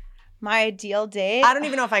 My ideal date? I don't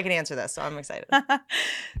even know if I can answer this, so I'm excited.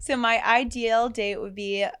 So my ideal date would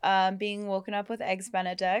be being woken up with Eggs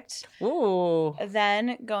Benedict. Ooh.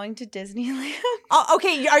 Then going to Disneyland. Oh,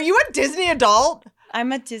 okay. Are you a Disney adult?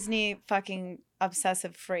 I'm a Disney fucking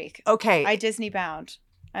obsessive freak. Okay. I Disney bound.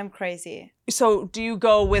 I'm crazy. So do you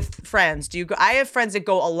go with friends? Do you go? I have friends that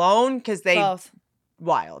go alone because they Both.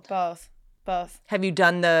 wild. Both. Have you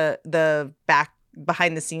done the back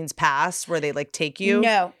behind the scenes pass where they like take you?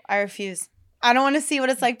 No, I refuse. I don't want to see what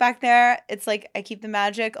it's like back there. It's like I keep the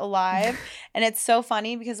magic alive. And it's so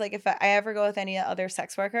funny because like if I ever go with any other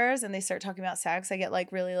sex workers and they start talking about sex, I get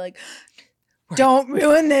like really like, don't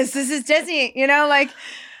ruin this. This is Disney. You know, like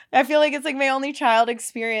I feel like it's like my only child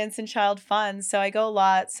experience and child fun. So I go a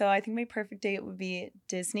lot. So I think my perfect date would be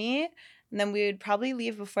Disney. And then we would probably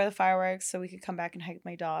leave before the fireworks so we could come back and hike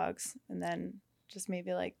my dogs. And then just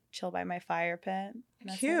maybe like chill by my fire pit.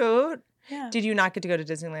 Cute. It. Yeah. Did you not get to go to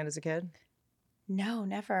Disneyland as a kid? No,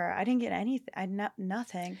 never. I didn't get anything.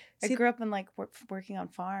 Nothing. See, I grew up in like working on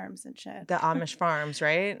farms and shit. The Amish farms,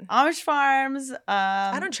 right? Amish farms.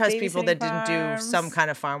 I don't trust people that farms. didn't do some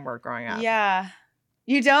kind of farm work growing up. Yeah.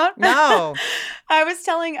 You don't? No. I was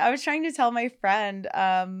trying to tell my friend,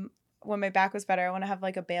 when my back was better, I want to have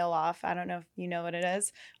like a bale off. I don't know if you know what it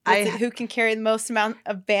is. Who can carry the most amount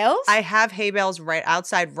of bales? I have hay bales right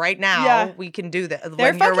outside right now. Yeah. We can do that.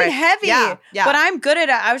 They're fucking heavy. Yeah. But I'm good at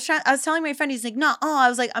it. I was telling my friend, he's like, no, I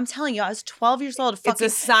was like, I'm telling you, I was 12 years old. It's a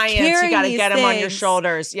science. You got to get them on your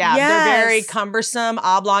shoulders. Yeah. Yes. They're very cumbersome,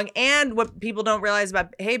 oblong. And what people don't realize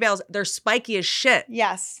about hay bales, they're spiky as shit.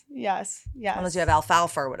 Yes. Unless you have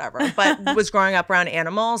alfalfa or whatever. But was growing up around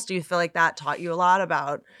animals, do you feel like that taught you a lot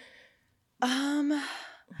about?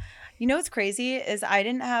 You know what's crazy is I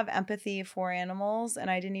didn't have empathy for animals, and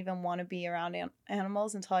I didn't even want to be around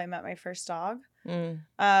animals until I met my first dog.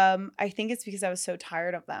 I think it's because I was so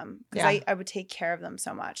tired of them because I would take care of them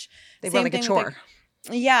so much. They were like a chore.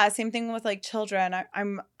 Same thing with like children.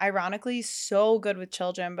 I'm ironically so good with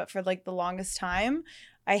children, but for like the longest time,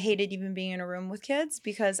 I hated even being in a room with kids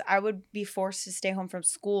because I would be forced to stay home from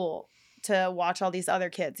school to watch all these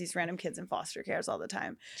other kids, these random kids in foster cares all the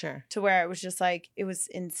time. Sure. To where it was just like, it was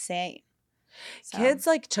insane. So. Kids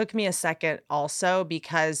like took me a second also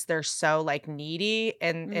because they're so like needy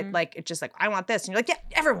and it's just like, I want this. And you're like, yeah,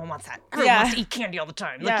 everyone wants that. Everyone wants to eat candy all the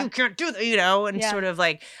time. Like you can't do that, you know? And sort of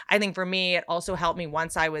like, I think for me, it also helped me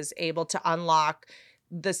once I was able to unlock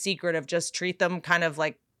the secret of just treat them kind of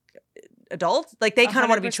like adults. Like they kind of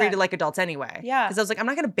want to be treated like adults anyway. Yeah. Because I was like, I'm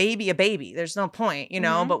not going to baby a baby. There's no point, you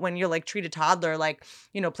know? But when you're like treat a toddler, like,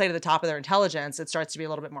 you know, play to the top of their intelligence, it starts to be a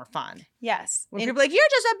little bit more fun. Yes. When people are like, you're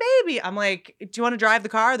just a baby. I'm like, do you want to drive the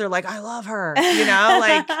car? They're like, I love her. You know,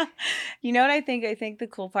 like. You know what I think? I think the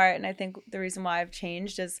cool part, and I think the reason why I've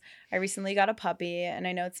changed is I recently got a puppy, and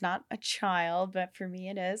I know it's not a child, but for me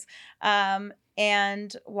it is.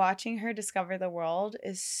 And watching her discover the world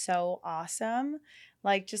is so awesome.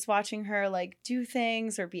 Like just watching her like do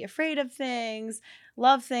things or be afraid of things,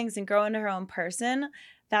 love things, and grow into her own person.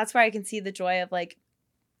 That's where I can see the joy of like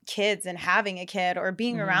kids and having a kid or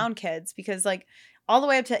being around kids, because like all the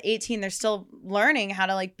way up to 18, they're still learning how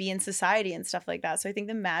to like be in society and stuff like that. So I think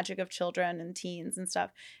the magic of children and teens and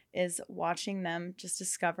stuff is watching them just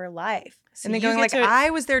discover life. So and then going like, I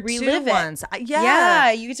was there too once.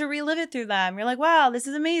 Yeah, you get to relive it through them. You're like, wow, this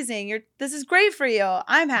is amazing. This is great for you.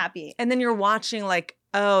 I'm happy. And then you're watching like,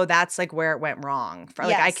 oh, that's like where it went wrong.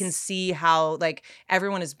 Like I can see how like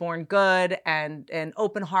everyone is born good and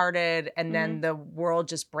open-hearted, and then the world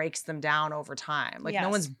just breaks them down over time. Like no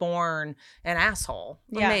one's born an asshole.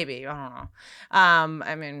 Well, maybe, I don't know.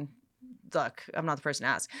 I mean, look, I'm not the person to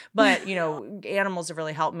ask, but you know, animals have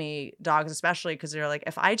really helped me, dogs especially, because they're like,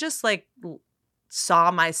 if I just like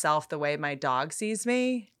saw myself the way my dog sees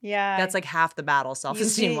me, that's like half the battle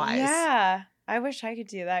self-esteem wise. Yeah. I wish I could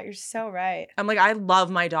do that. You're so right. I'm like, I love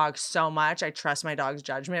my dog so much. I trust my dog's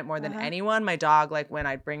judgment more than anyone. My dog, like when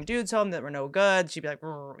I'd bring dudes home that were no good, she'd be like,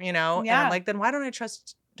 you know, and I'm like, then why don't I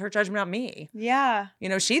trust her judgment on me? Yeah. You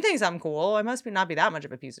know, she thinks I'm cool. I must not be that much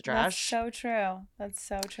of a piece of trash. That's so true. That's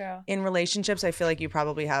so true. In relationships, I feel like you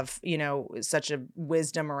probably have, you know, such a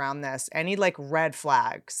wisdom around this. Any like red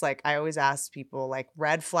flags? Like I always ask people like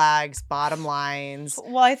red flags, bottom lines.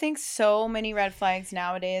 Well, I think so many red flags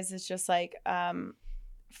nowadays is just like,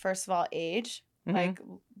 first of all, age. Like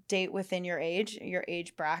date within your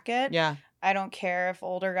age bracket. Yeah. I don't care if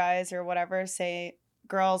older guys or whatever say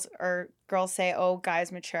girls say, oh,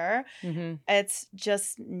 guys mature. It's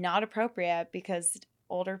just not appropriate because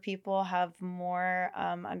older people have more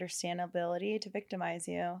understandability to victimize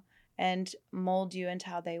you and mold you into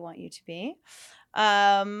how they want you to be.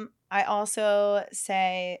 I also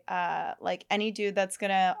say like any dude that's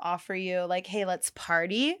gonna offer you like, hey, let's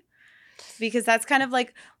party. Because that's kind of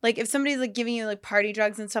like if somebody's like giving you like party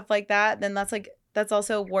drugs and stuff like that, then that's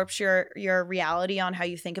also warps your reality on how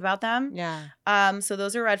you think about them. Yeah. So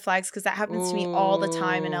those are red flags because that happens to me all the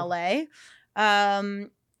time in LA.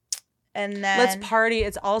 And then let's party.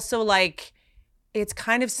 It's also like, it's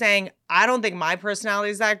kind of saying, I don't think my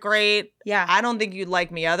personality is that great. Yeah. I don't think you'd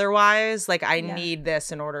like me otherwise. Like, I Yeah. need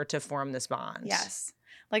this in order to form this bond. Yes.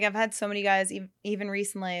 Like, I've had so many guys, even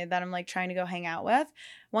recently, that I'm like trying to go hang out with.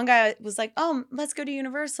 One guy was like, oh, let's go to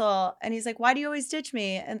Universal. And he's like, why do you always ditch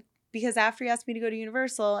me? And because after he asked me to go to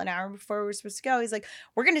Universal an hour before we were supposed to go, he's like,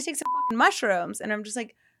 we're going to take some fucking mushrooms. And I'm just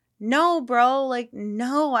like, no, bro. Like,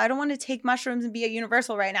 no, I don't want to take mushrooms and be at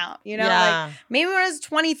Universal right now. You know, like maybe when I was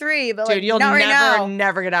 23, but dude, like, you'll not right now.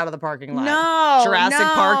 never get out of the parking lot. No. Jurassic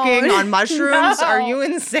Parking on mushrooms? No. Are you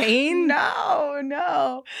insane?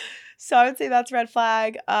 No. So I would say that's red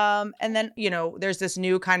flag. And then, you know, there's this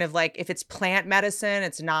new kind of like, if it's plant medicine,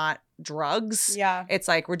 it's not drugs. Yeah. It's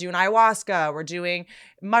like, we're doing ayahuasca, we're doing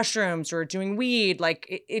mushrooms, we're doing weed.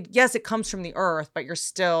 Like, yes, it comes from the earth, but you're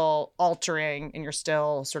still altering and you're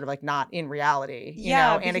still sort of like not in reality, you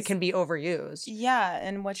know, and it can be overused. Yeah.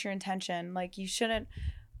 And what's your intention? Like, you shouldn't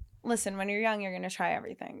listen, when you're young, you're going to try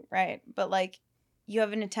everything. Right. But like, you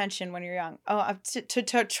have an intention when you're young. Oh,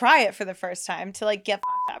 to try it for the first time, to like get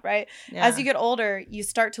fucked up, right? Yeah. As you get older, you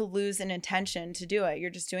start to lose an intention to do it.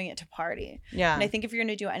 You're just doing it to party. Yeah. And I think if you're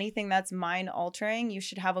going to do anything that's mind altering, you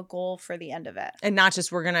should have a goal for the end of it. And not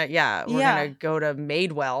just we're going to go to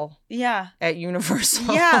Madewell. Yeah. At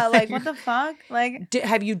Universal. Yeah. Like, what the fuck? Like,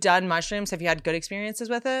 have you done mushrooms? Have you had good experiences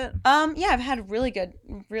with it? Yeah, I've had really good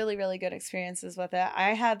experiences with it.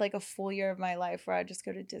 I had like a full year of my life where I just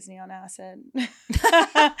go to Disney on acid.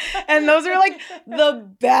 And those are like the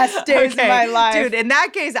best days of my life. Dude, in that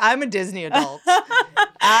case, I'm a Disney adult.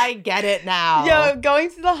 I get it now. Yo,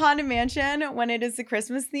 going to the Haunted Mansion when it is the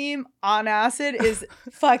Christmas theme on acid is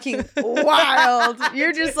fucking wild.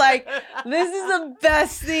 You're just like, this is the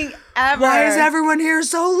best thing ever. Why is everyone here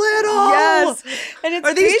so little? Yes. And it's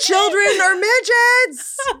Are these children or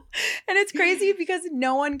midgets? And it's crazy because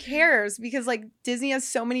no one cares, because like Disney has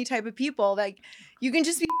so many type of people. Like, you can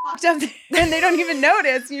just be fucked up there and they don't even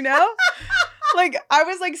notice, you know? Like, I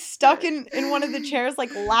was like stuck in one of the chairs,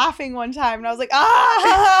 like laughing one time, and I was like,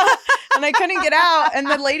 ah, and I couldn't get out. And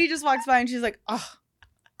the lady just walks by and she's like, oh,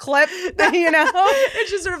 clip, you know?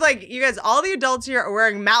 It's just sort of like, you guys, all the adults here are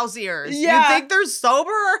wearing mouse ears. Yeah. You think they're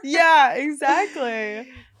sober? Yeah, exactly.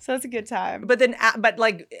 So it's a good time. But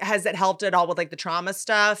like, has it helped at all with like the trauma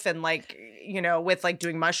stuff and like, you know, with like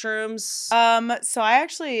doing mushrooms? So I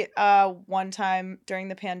actually one time during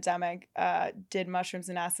the pandemic did mushrooms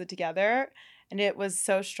and acid together, and it was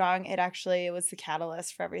so strong. It was the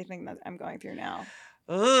catalyst for everything that I'm going through now.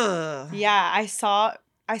 Ugh. Yeah, I saw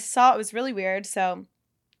it was really weird. So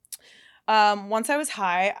once I was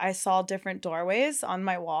high, I saw different doorways on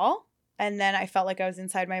my wall. And then I felt like I was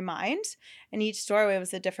inside my mind. And each doorway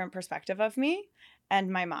was a different perspective of me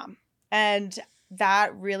and my mom. And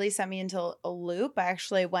that really sent me into a loop. I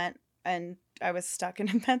actually went and I was stuck in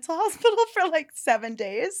a mental hospital for like 7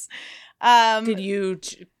 days. Did you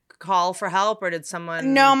call for help, or did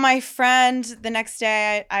someone? No, my friend, the next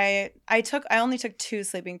day I only took 2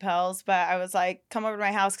 sleeping pills, but I was like, come over to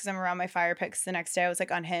my house because I'm around my fire pit. 'Cause the next day I was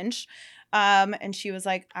like unhinged. And she was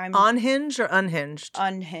like, I'm unhinged or unhinged?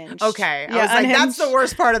 Unhinged. Okay. Yeah, I was like, unhinged. that's the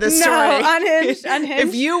worst part of this story. No, unhinged.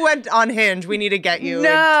 If you went unhinged, we need to get you to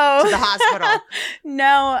no. the hospital.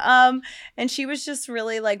 No. And she was just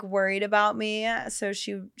really like worried about me. So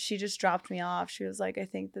she just dropped me off. She was like, I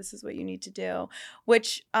think this is what you need to do.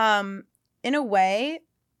 Which, in a way,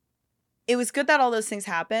 it was good that all those things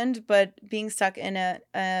happened, but being stuck in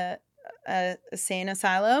a sane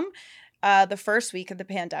asylum, the first week of the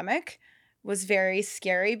pandemic was very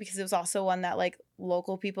scary, because it was also one that like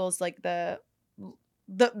local people's like the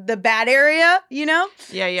bad area, you know?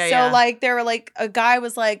 Yeah. So like there were like a guy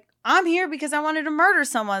was like, I'm here because I wanted to murder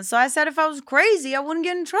someone. So I said if I was crazy, I wouldn't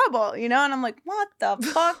get in trouble, you know? And I'm like, what the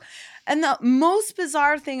fuck? And the most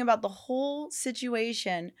bizarre thing about the whole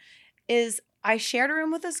situation is I shared a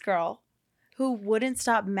room with this girl who wouldn't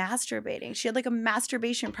stop masturbating. She had like a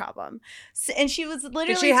masturbation problem. And she was literally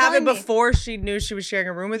Did she have it telling me- before she knew she was sharing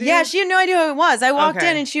a room with you? Yeah, she had no idea who it was. I walked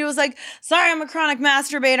Okay. in and she was like, sorry, I'm a chronic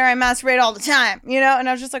masturbator. I masturbate all the time, you know? And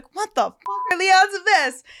I was just like, what the fuck are the odds of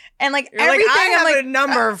this? And like You're everything, like, I have I'm like, a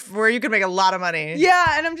number where you could make a lot of money.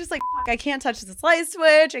 yeah. And I'm just like, fuck, I can't touch this light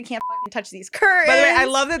switch. I can't fucking touch these curtains. By the way, I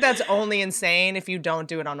love that that's only insane if you don't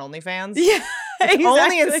do it on OnlyFans. Yeah. It's exactly.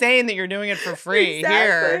 only insane that you're doing it for free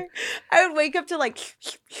here. I would wake up to like,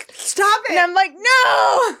 Stop it. and I'm like,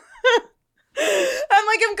 no. I'm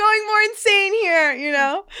like, I'm going more insane here, you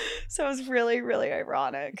know? So it was really, really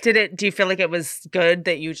ironic. Do you feel like it was good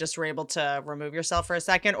that you just were able to remove yourself for a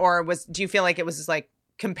second? Or do you feel like it was just like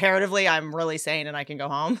comparatively I'm really sane and I can go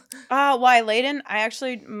home. Well, I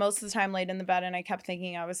actually most of the time laid in the bed and I kept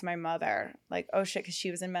thinking I was my mother. Like, oh shit, because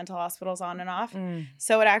she was in mental hospitals on and off.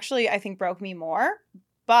 So it actually, I think, broke me more.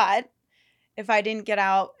 But if I didn't get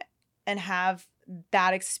out and have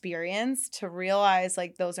that experience to realize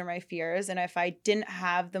like those are my fears, and if I didn't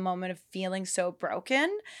have the moment of feeling so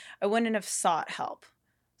broken, I wouldn't have sought help.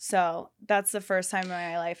 So that's the first time in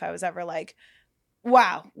my life I was ever like,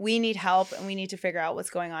 wow, we need help and we need to figure out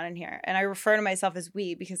what's going on in here. And I refer to myself as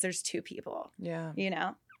we because there's two people. Yeah. You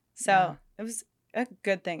know? So it was a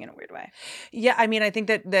good thing in a weird way. Yeah, I mean, I think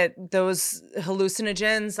that those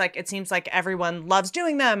hallucinogens, like it seems like everyone loves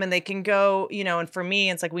doing them and they can go, and for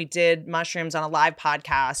me, it's like we did mushrooms on a live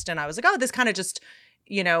podcast and I was like, oh, this kind of just,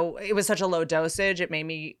 it was such a low dosage. It made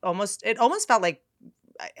me it almost felt like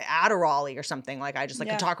Adderall-y or something. Like I just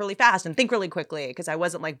could talk really fast and think really quickly because I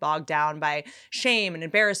wasn't like bogged down by shame and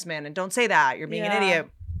embarrassment and don't say that, you're being an idiot,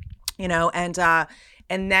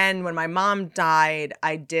 and then when my mom died,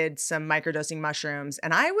 I did some microdosing mushrooms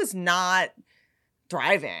and I was not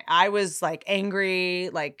thriving. I was like angry,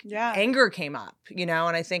 anger came up, and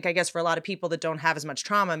I think, I guess for a lot of people that don't have as much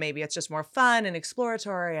trauma, maybe it's just more fun and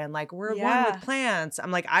exploratory and like we're one with plants.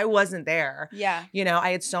 I'm like, I wasn't there. Yeah. I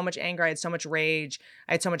had so much anger. I had so much rage.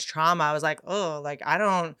 I had so much trauma. I was like, oh, like I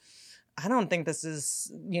don't think this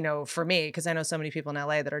is, for me, because I know so many people in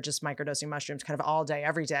LA that are just microdosing mushrooms kind of all day,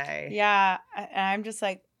 every day. Yeah. And I'm just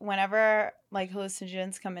like, whenever like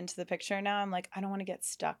hallucinogens come into the picture now, I'm like, I don't want to get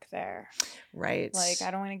stuck there. Right. Like,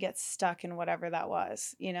 I don't want to get stuck in whatever that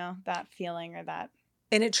was, that feeling or that.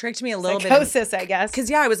 And it tricked me a little psychosis, I guess.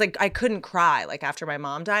 Because, I was like, I couldn't cry. Like after my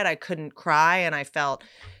mom died, I couldn't cry. And I felt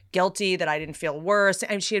guilty that I didn't feel worse.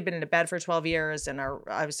 And she had been in a bed for 12 years and our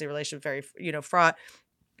obviously relationship very, fraught.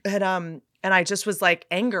 And I just was like,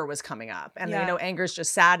 anger was coming up. And I know anger is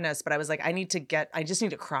just sadness, but I was like, I just need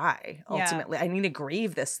to cry ultimately. I need to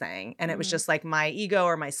grieve this thing. And it was just like my ego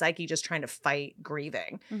or my psyche just trying to fight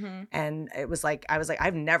grieving. And it was like, I was like,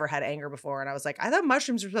 I've never had anger before. And I was like, I thought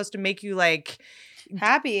mushrooms were supposed to make you like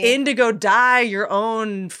happy, indigo dye your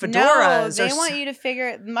own fedoras. No, they want you to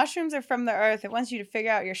figure, mushrooms are from the earth. It wants you to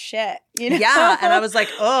figure out your shit, Yeah. And I was like,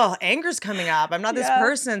 oh, anger's coming up. I'm not this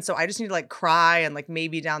person. So I just need to like cry and like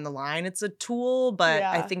maybe down the line it's a tool. But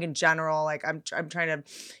I think in general, like I'm trying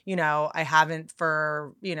to, I haven't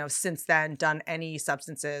for, since then done any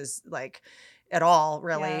substances like at all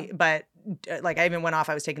really. But like I even went off,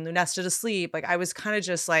 I was taking Lunesta to sleep. Like I was kind of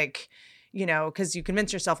just like, because you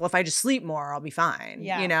convince yourself, well, if I just sleep more, I'll be fine,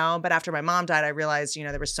 But after my mom died, I realized,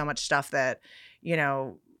 there was so much stuff that,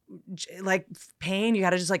 like pain, you got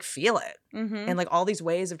to just like feel it. And like all these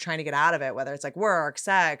ways of trying to get out of it, whether it's like work,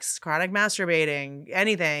 sex, chronic masturbating,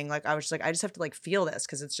 anything. Like I was just like, I just have to like feel this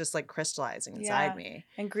because it's just like crystallizing inside me.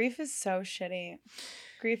 And grief is so shitty.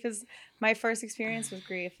 My first experience with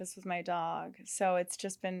grief is with my dog. So it's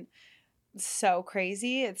just been so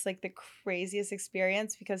crazy. It's like the craziest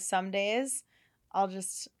experience because some days I'm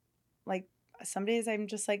just like,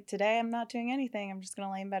 today I'm not doing anything. I'm just going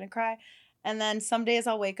to lay in bed and cry. And then some days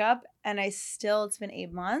I'll wake up and it's been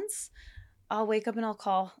 8 months. I'll wake up and I'll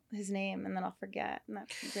call his name and then I'll forget. And that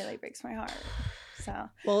really breaks my heart. So,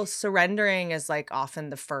 well, surrendering is like often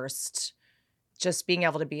the first, just being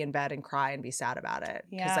able to be in bed and cry and be sad about it.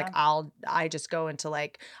 Because like I just go into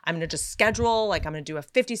like, I'm going to just schedule, like I'm going to do a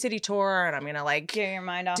 50 city tour and I'm going to like get your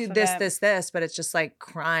mind off do of this. But it's just like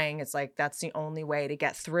crying. It's like, that's the only way to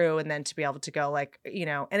get through. And then to be able to go like,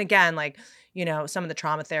 and again, like, some of the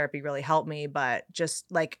trauma therapy really helped me, but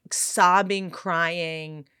just like sobbing,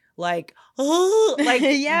 crying, like, oh, like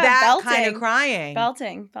that belting, kind of crying.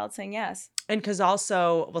 Belting, yes. And because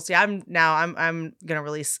also, we'll see, I'm going to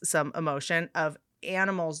release some emotion of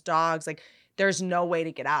animals, dogs, like there's no way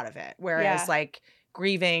to get out of it. Whereas like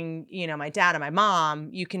grieving, my dad and my mom,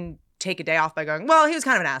 you can take a day off by going, well, he was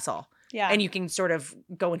kind of an asshole. Yeah. And you can sort of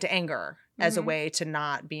go into anger as a way to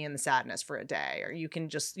not be in the sadness for a day. Or you can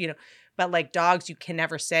just, but like dogs, you can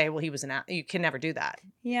never say, well, he was you can never do that.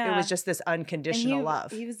 Yeah. It was just this unconditional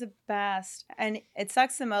love. He was the best. And it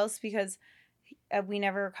sucks the most because we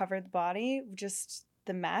never recovered the body, just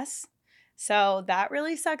the mess. So that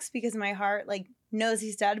really sucks because my heart like knows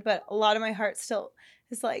he's dead, but a lot of my heart still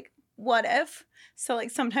is like, what if? So like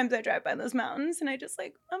sometimes I drive by those mountains and I'm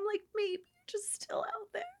like, maybe you're just still out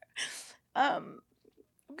there.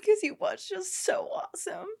 Because he was just so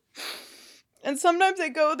awesome. And sometimes I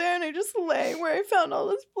go there and I just lay where I found all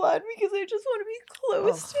this blood because I just want to be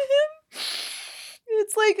close to him.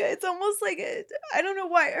 It's almost like I don't know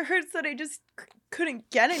why it hurts that I just couldn't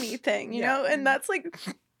get anything, you know? And that's like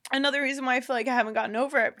another reason why I feel like I haven't gotten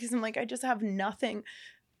over it because I'm like, I just have nothing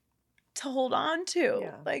to hold on to.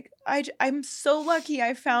 Yeah. Like I'm so lucky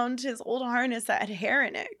I found his old harness that had hair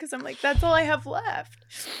in it because I'm like, that's all I have left.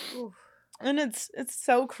 Oof. And it's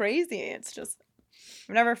so crazy. It's just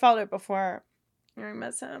I've never felt it before. I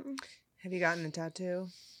miss him. Have you gotten a tattoo?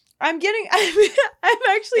 I'm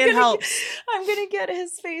actually It helps. I'm gonna get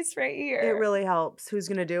his face right here. It really helps. Who's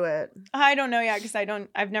gonna do it? I don't know yet because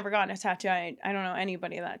I've never gotten a tattoo. I don't know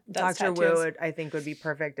anybody that does Dr. tattoos. Wu, I think, would be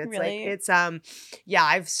perfect. It's Really? like, it's yeah,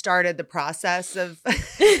 I've started the process of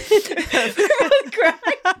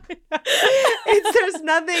there's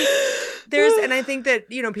nothing and I think that,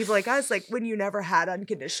 you know, people like us, like when you never had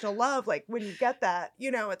unconditional love, like when you get that,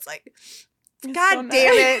 you know, it's like, It's God so damn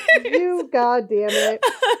nice. it. You God damn it.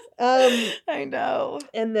 I know.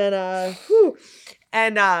 And then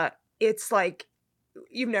it's like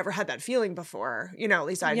you've never had that feeling before, you know, at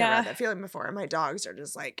least I've never had that feeling before. And my dogs are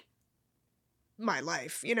just like my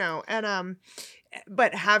life, you know. And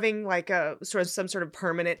but having like a sort of some sort of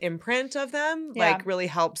permanent imprint of them like really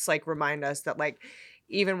helps like remind us that like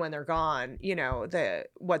even when they're gone, you know, the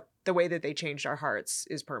way that they changed our hearts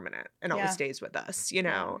is permanent and always stays with us, you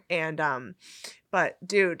know. And but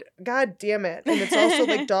dude, God damn it. And it's also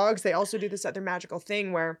like dogs, they also do this other magical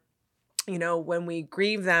thing where, you know, when we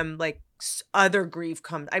grieve them, like other grief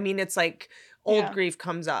comes. I mean, it's like old grief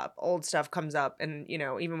comes up, old stuff comes up. And, you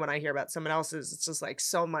know, even when I hear about someone else's, it's just like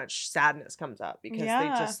so much sadness comes up because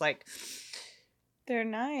they just like. They're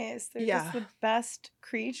nice. They're just the best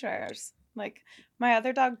creatures. Like my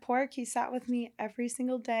other dog, Pork, he sat with me every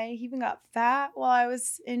single day. He even got fat while I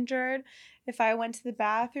was injured. If I went to the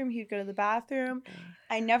bathroom, he'd go to the bathroom.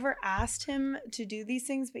 I never asked him to do these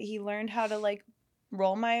things, but he learned how to like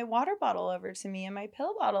roll my water bottle over to me and my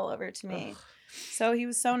pill bottle over to me. So he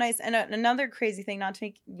was so nice. And another crazy thing, not to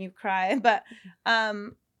make you cry, but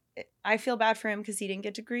I feel bad for him because he didn't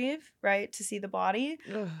get to grieve, right, to see the body.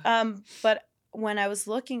 But when I was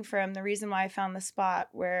looking for him, the reason why I found the spot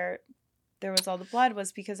where there was all the blood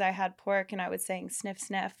was because I had Pork and I was saying sniff,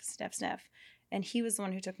 sniff, sniff, sniff. And he was the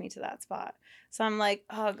one who took me to that spot. So I'm like,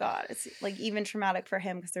 oh God, it's like even traumatic for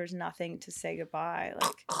him because there's nothing to say goodbye.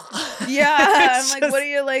 Like, I'm like, what are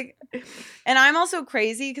you like? And I'm also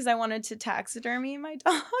crazy because I wanted to taxidermy my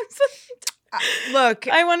dogs. Look,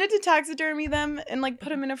 I wanted to taxidermy them and like put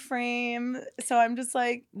them in a frame. So I'm just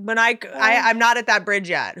like, when I'm not at that bridge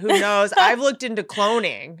yet. Who knows? I've looked into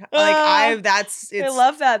cloning. Like I love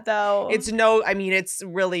that though. It's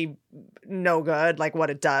really no good. Like what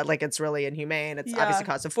it does, like it's really inhumane. It's obviously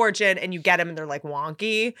costs a fortune, and you get them and they're like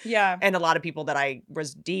wonky. Yeah. And a lot of people that I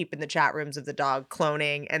was deep in the chat rooms of the dog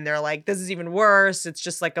cloning, and they're like, this is even worse. It's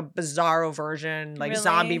just like a bizarro version, like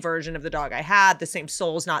zombie version of the dog I had. The same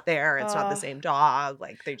soul's not there. It's not the same dog.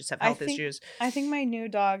 Like they just have health issues. I think my new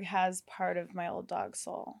dog has part of my old dog's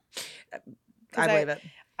soul. I believe it.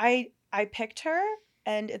 I picked her,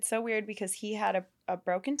 and it's so weird because he had a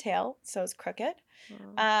broken tail, so it's crooked.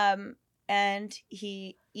 And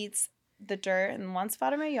he eats the dirt in one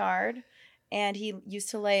spot of my yard, and he used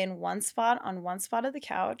to lay in one spot on one spot of the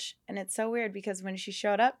couch. And it's so weird because when she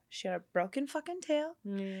showed up, she had a broken fucking tail.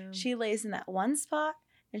 Yeah. She lays in that one spot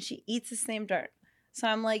and she eats the same dirt. So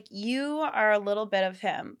I'm like, you are a little bit of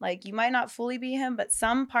him. Like you might not fully be him, but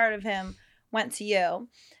some part of him went to you.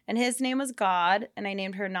 And his name was God, and I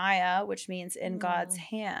named her Naya, which means in God's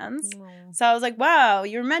hands. So I was like, wow,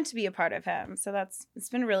 you're meant to be a part of him. So it's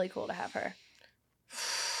been really cool to have her.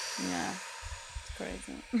 Yeah, it's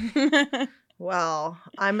crazy. Well,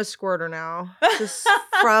 I'm a squirter now, just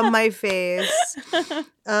from my face.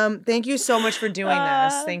 Thank you so much for doing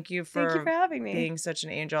this. Thank you for having me. Being such an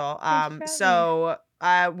angel. So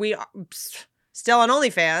we are still on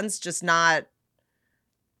OnlyFans,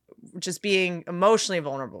 just being emotionally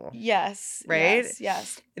vulnerable. Yes. Right?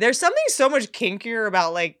 Yes. There's something so much kinkier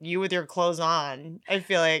about like you with your clothes on. I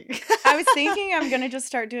feel like I was thinking I'm gonna just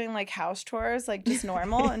start doing like house chores, like just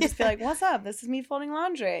normal, and just be like, "What's up? This is me folding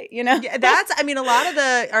laundry." You know? Yeah, a lot of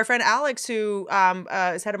our friend Alex, who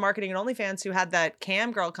is head of marketing at OnlyFans, who had that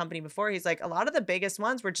cam girl company before. He's like, a lot of the biggest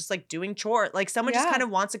ones were just like doing chores. Like someone just kind of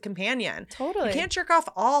wants a companion. Totally. You can't jerk off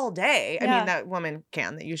all day. I mean, that woman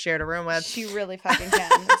can that you shared a room with. She really fucking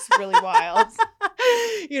can. It's really wild.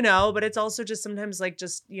 You know, but it's also just sometimes like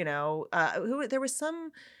just, you know,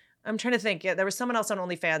 I'm trying to think. Yeah, there was someone else on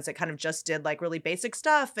OnlyFans that kind of just did like really basic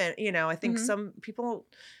stuff. And, you know, I think some people,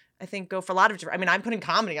 go for a lot of different, I'm putting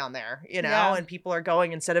comedy on there, you know, and people are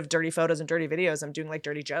going, instead of dirty photos and dirty videos, I'm doing like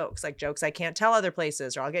dirty jokes, like jokes I can't tell other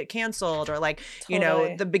places or I'll get canceled, or like, you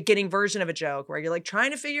know, the beginning version of a joke where you're like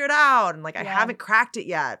trying to figure it out. And like, I haven't cracked it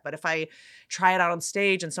yet, but if I try it out on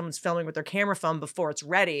stage and someone's filming with their camera phone before it's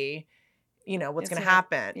ready, you know, what's It's going to a-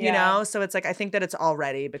 happen, you yeah. know? So it's like, I think that it's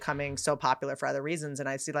already becoming so popular for other reasons. And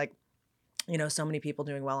I see like, you know, so many people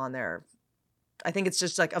doing well on there. I think it's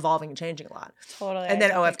just like evolving and changing a lot. Totally. And I then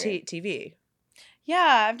definitely agree. OFT TV.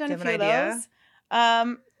 Yeah, I've done Do a you few have of an idea?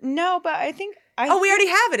 those. No, but I think Oh, we already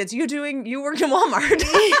have it. It's you worked in Walmart.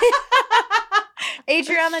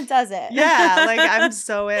 Adriana does it. Yeah, like I'm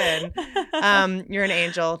so in. You're an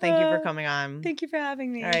angel. Thank you for coming on. Thank you for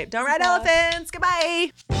having me. All right, don't This ride is awesome. elephants.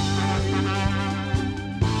 Goodbye.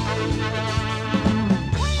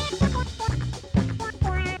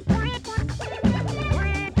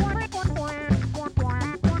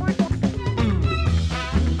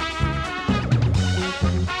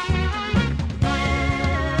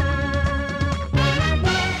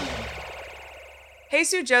 Hey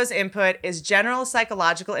Sue Joe's input is general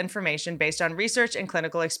psychological information based on research and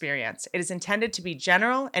clinical experience. It is intended to be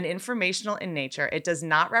general and informational in nature. It does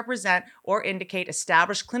not represent or indicate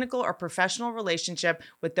established clinical or professional relationship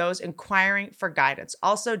with those inquiring for guidance.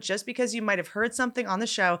 Also, just because you might have heard something on the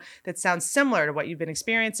show that sounds similar to what you've been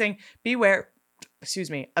experiencing, beware,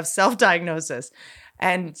 of self-diagnosis.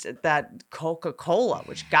 And that Coca-Cola,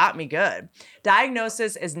 which got me good.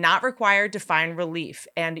 Diagnosis is not required to find relief,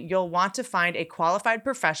 and you'll want to find a qualified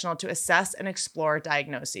professional to assess and explore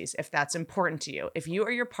diagnoses if that's important to you. If you or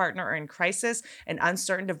your partner are in crisis and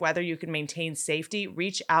uncertain of whether you can maintain safety,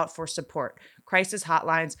 reach out for support. Crisis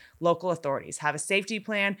hotlines, local authorities have a safety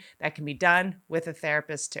plan that can be done with a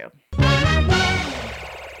therapist too.